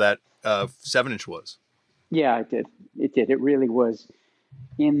from where that 7-inch was. Yeah, it did. It really was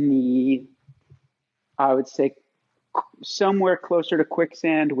in the, I would say, somewhere closer to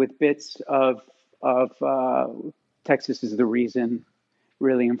Quicksand with bits of Texas Is the Reason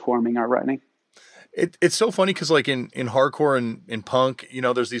really informing our writing. It's so funny because like in hardcore and in punk, you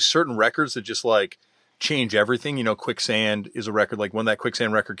know, there's these certain records that just like change everything. You know, Quicksand is a record, like when that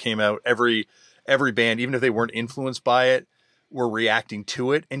Quicksand record came out, every band, even if they weren't influenced by it, were reacting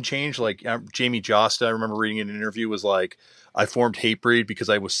to it and changed. Like Jamie Josta, I remember reading in an interview, was like, I formed Hatebreed because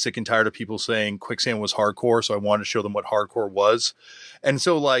I was sick and tired of people saying Quicksand was hardcore, so I wanted to show them what hardcore was. And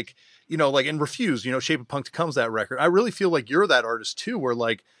so like, you know, like in Refused, you know, Shape of Punk to Come's that record. I really feel like you're that artist too, where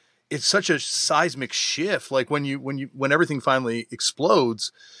like it's such a seismic shift. Like when everything finally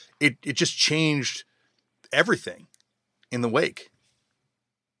explodes, it just changed everything in the wake.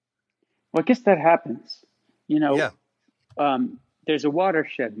 Well, I guess that happens, you know. Yeah. There's a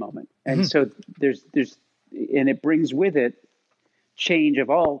watershed moment, and so there's and it brings with it change of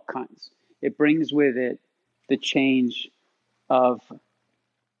all kinds. It brings with it the change of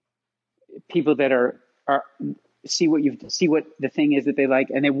people that are see what the thing is that they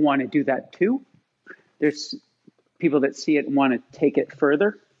like, and they want to do that too. There's people that see it and want to take it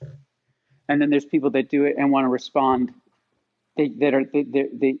further, and then there's people that do it and want to respond. Their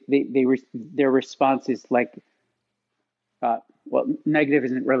response is like, well, negative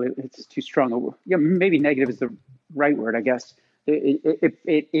isn't really, it's too strong a word. Yeah, maybe negative is the right word, I guess.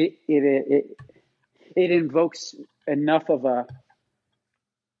 It invokes enough of a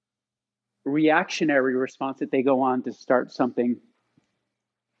reactionary response that they go on to start something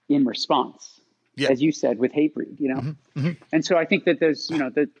in response, as you said, with Hatebreed, you know? And so I think that there's, you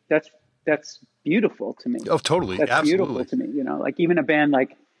know, that's beautiful to me. Oh, totally. That's absolutely beautiful to me, you know, like even a band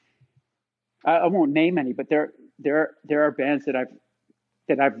like, I won't name any, but there are bands that I've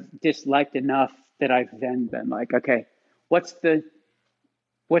disliked enough that I've then been like, okay, why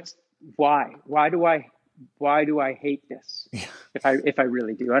do I hate this? Yeah. If I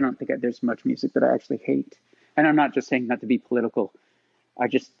really do, I don't think there's much music that I actually hate. And I'm not just saying that to be political. I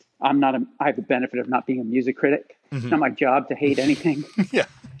have the benefit of not being a music critic. It's not my job to hate anything. Yeah.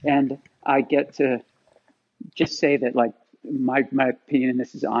 And I get to just say that, like, my opinion, and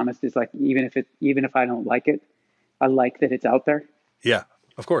this is honest, is like, even if I don't like it, I like that it's out there. Yeah,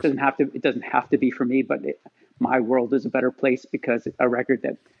 of course. It doesn't have to be for me, but my world is a better place because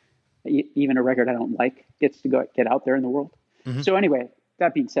even a record I don't like gets to get out there in the world. So anyway,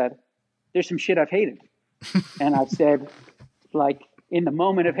 that being said, there's some shit I've hated. And I've said, like, in the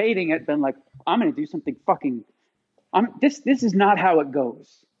moment of hating it, been like, I'm going to do something fucking, this is not how it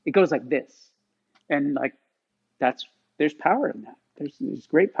goes. It goes like this. And like, there's power in that. There's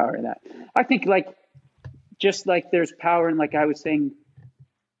great power in that. I think, like, just like there's power in, like I was saying,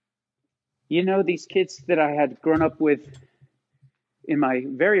 you know, these kids that I had grown up with in my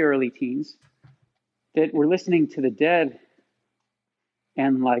very early teens that were listening to the Dead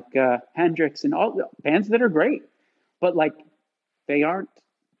and like Hendrix and all the bands that are great, but like they are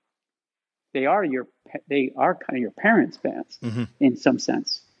kind of your parents' bands in some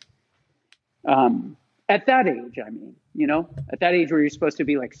sense. At that age, I mean, you know, at that age where you're supposed to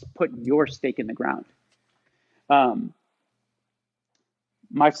be like putting your stake in the ground. My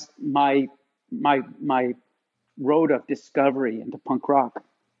road of discovery into punk rock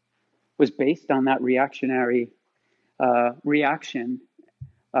was based on that reactionary reaction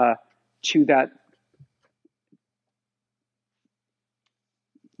to that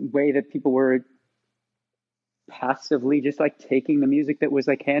way that people were passively just like taking the music that was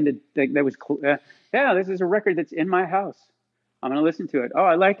like handed, that was cool. Yeah, this is a record that's in my house. I'm going to listen to it. Oh,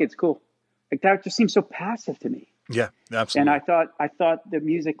 I like it. It's cool. Like that just seems so passive to me. Yeah, absolutely. And I thought the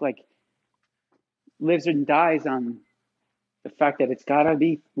music like lives and dies on the fact that it's got to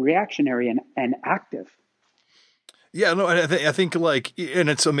be reactionary and active. Yeah, no, I think like, and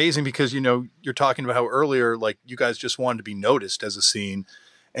it's amazing because, you're talking about how earlier, like you guys just wanted to be noticed as a scene.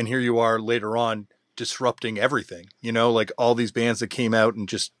 And here you are later on disrupting everything, like all these bands that came out and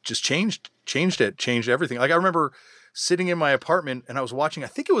just changed everything. Like I remember sitting in my apartment and I was watching, I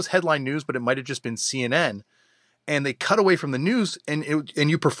think it was Headline News, but it might've just been CNN, and they cut away from the news and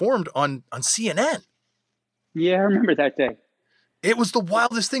you performed on CNN. Yeah. I remember that day. It was the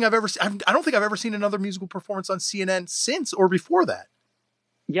wildest thing I've ever seen. I don't think I've ever seen another musical performance on CNN since or before that.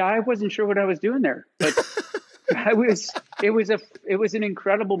 Yeah, I wasn't sure what I was doing there, but it was an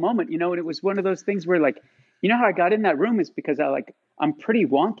incredible moment, and it was one of those things where like, how I got in that room is because I'm pretty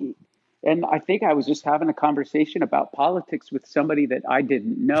wonky. And I think I was just having a conversation about politics with somebody that I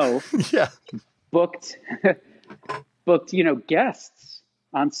didn't know. Yeah. Booked, guests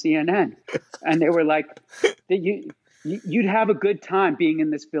on CNN. And they were like, you'd have a good time being in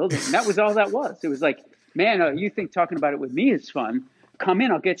this building. And that was all that was. It was like, man, you think talking about it with me is fun. Come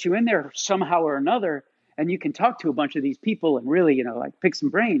in, I'll get you in there somehow or another. And you can talk to a bunch of these people and really, like pick some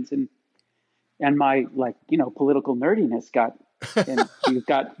brains. And my political nerdiness got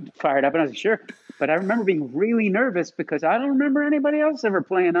fired up. And I was like, sure. But I remember being really nervous because I don't remember anybody else ever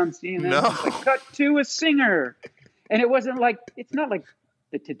playing on CNN. No. Like, cut to a singer. And it's not like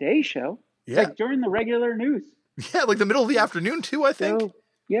the Today Show. It's like during the regular news. Yeah, like the middle of the afternoon too, I think. So,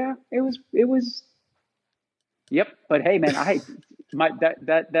 yeah, it was. Yep. But hey, man,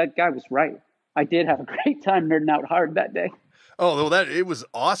 that guy was right. I did have a great time nerding out hard that day. Oh, well, it was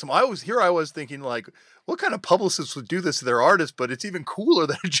awesome. I was thinking like, what kind of publicists would do this to their artist? But it's even cooler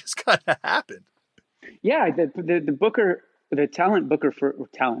that it just kind of happened. Yeah, the booker, the talent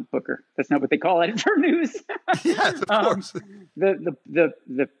booker. That's not what they call it for news. Yes, of course.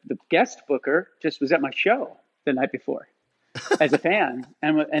 The guest booker just was at my show the night before as a fan,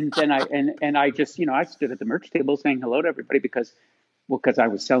 and then I just I stood at the merch table saying hello to everybody because I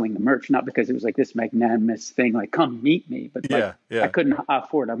was selling the merch, not because it was like this magnanimous thing like come meet me, but I couldn't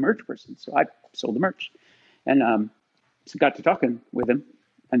afford a merch person, so I sold the merch, and so got to talking with him,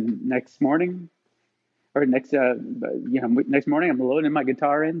 and next morning I'm loading my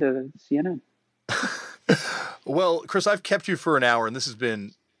guitar into CNN. Well, Chris, I've kept you for an hour, and this has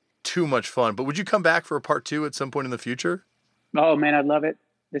been too much fun. But would you come back for a part 2 at some point in the future? Oh man, I'd love it.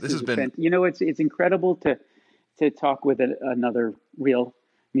 This has been. It's incredible to talk with another real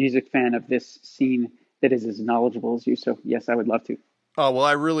music fan of this scene that is as knowledgeable as you. So yes, I would love to. Oh, well,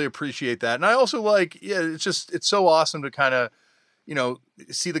 I really appreciate that. And I also it's so awesome to kind of,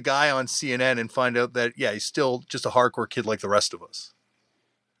 see the guy on CNN and find out that, he's still just a hardcore kid like the rest of us.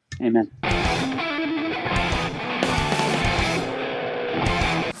 Amen.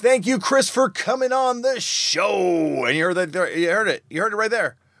 Thank you, Chris, for coming on the show. And you heard that? You heard it. You heard it right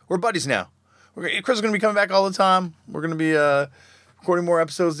there. We're buddies now. Chris is going to be coming back all the time. We're going to be recording more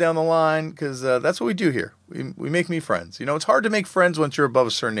episodes down the line because that's what we do here. We make new friends. It's hard to make friends once you're above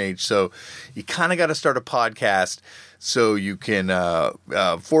a certain age. So you kind of got to start a podcast so you can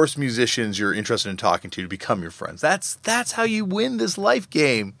force musicians you're interested in talking to become your friends. That's how you win this life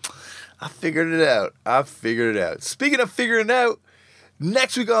game. I figured it out. Speaking of figuring it out,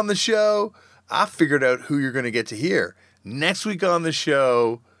 next week on the show, I figured out who you're going to get to hear. Next week on the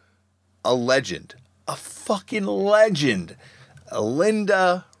show, a legend. A fucking legend.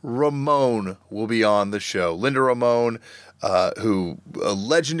 Linda Ramone will be on the show. Linda Ramone, who a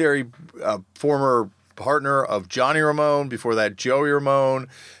legendary former partner of Johnny Ramone, before that Joey Ramone.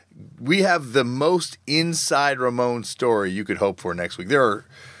 We have the most inside Ramone story you could hope for next week. There are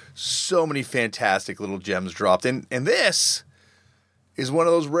so many fantastic little gems dropped. And this is one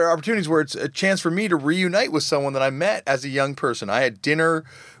of those rare opportunities where it's a chance for me to reunite with someone that I met as a young person. I had dinner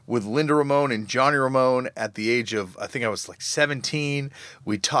with Linda Ramone and Johnny Ramone at the age of, I think I was like 17.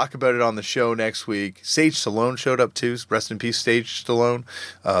 We talk about it on the show next week. Sage Stallone showed up too. Rest in peace, Sage Stallone,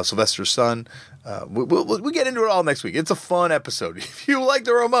 Sylvester's son. We'll get into it all next week. It's a fun episode. If you like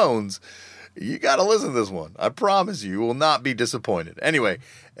the Ramones, you got to listen to this one. I promise you will not be disappointed. Anyway,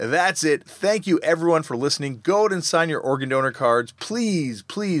 that's it. Thank you, everyone, for listening. Go out and sign your organ donor cards. Please,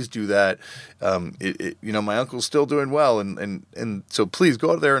 please do that. My uncle's still doing well, and so please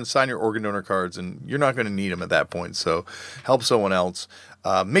go out there and sign your organ donor cards, and you're not going to need them at that point, so help someone else.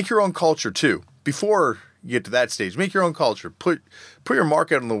 Make your own culture, too. Before you get to that stage, make your own culture. Put your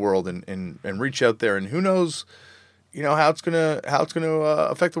mark out in the world and reach out there, and who knows how it's gonna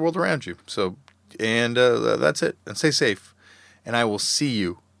affect the world around you. So, and that's it. And stay safe. And I will see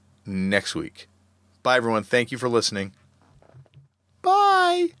you next week. Bye, everyone. Thank you for listening.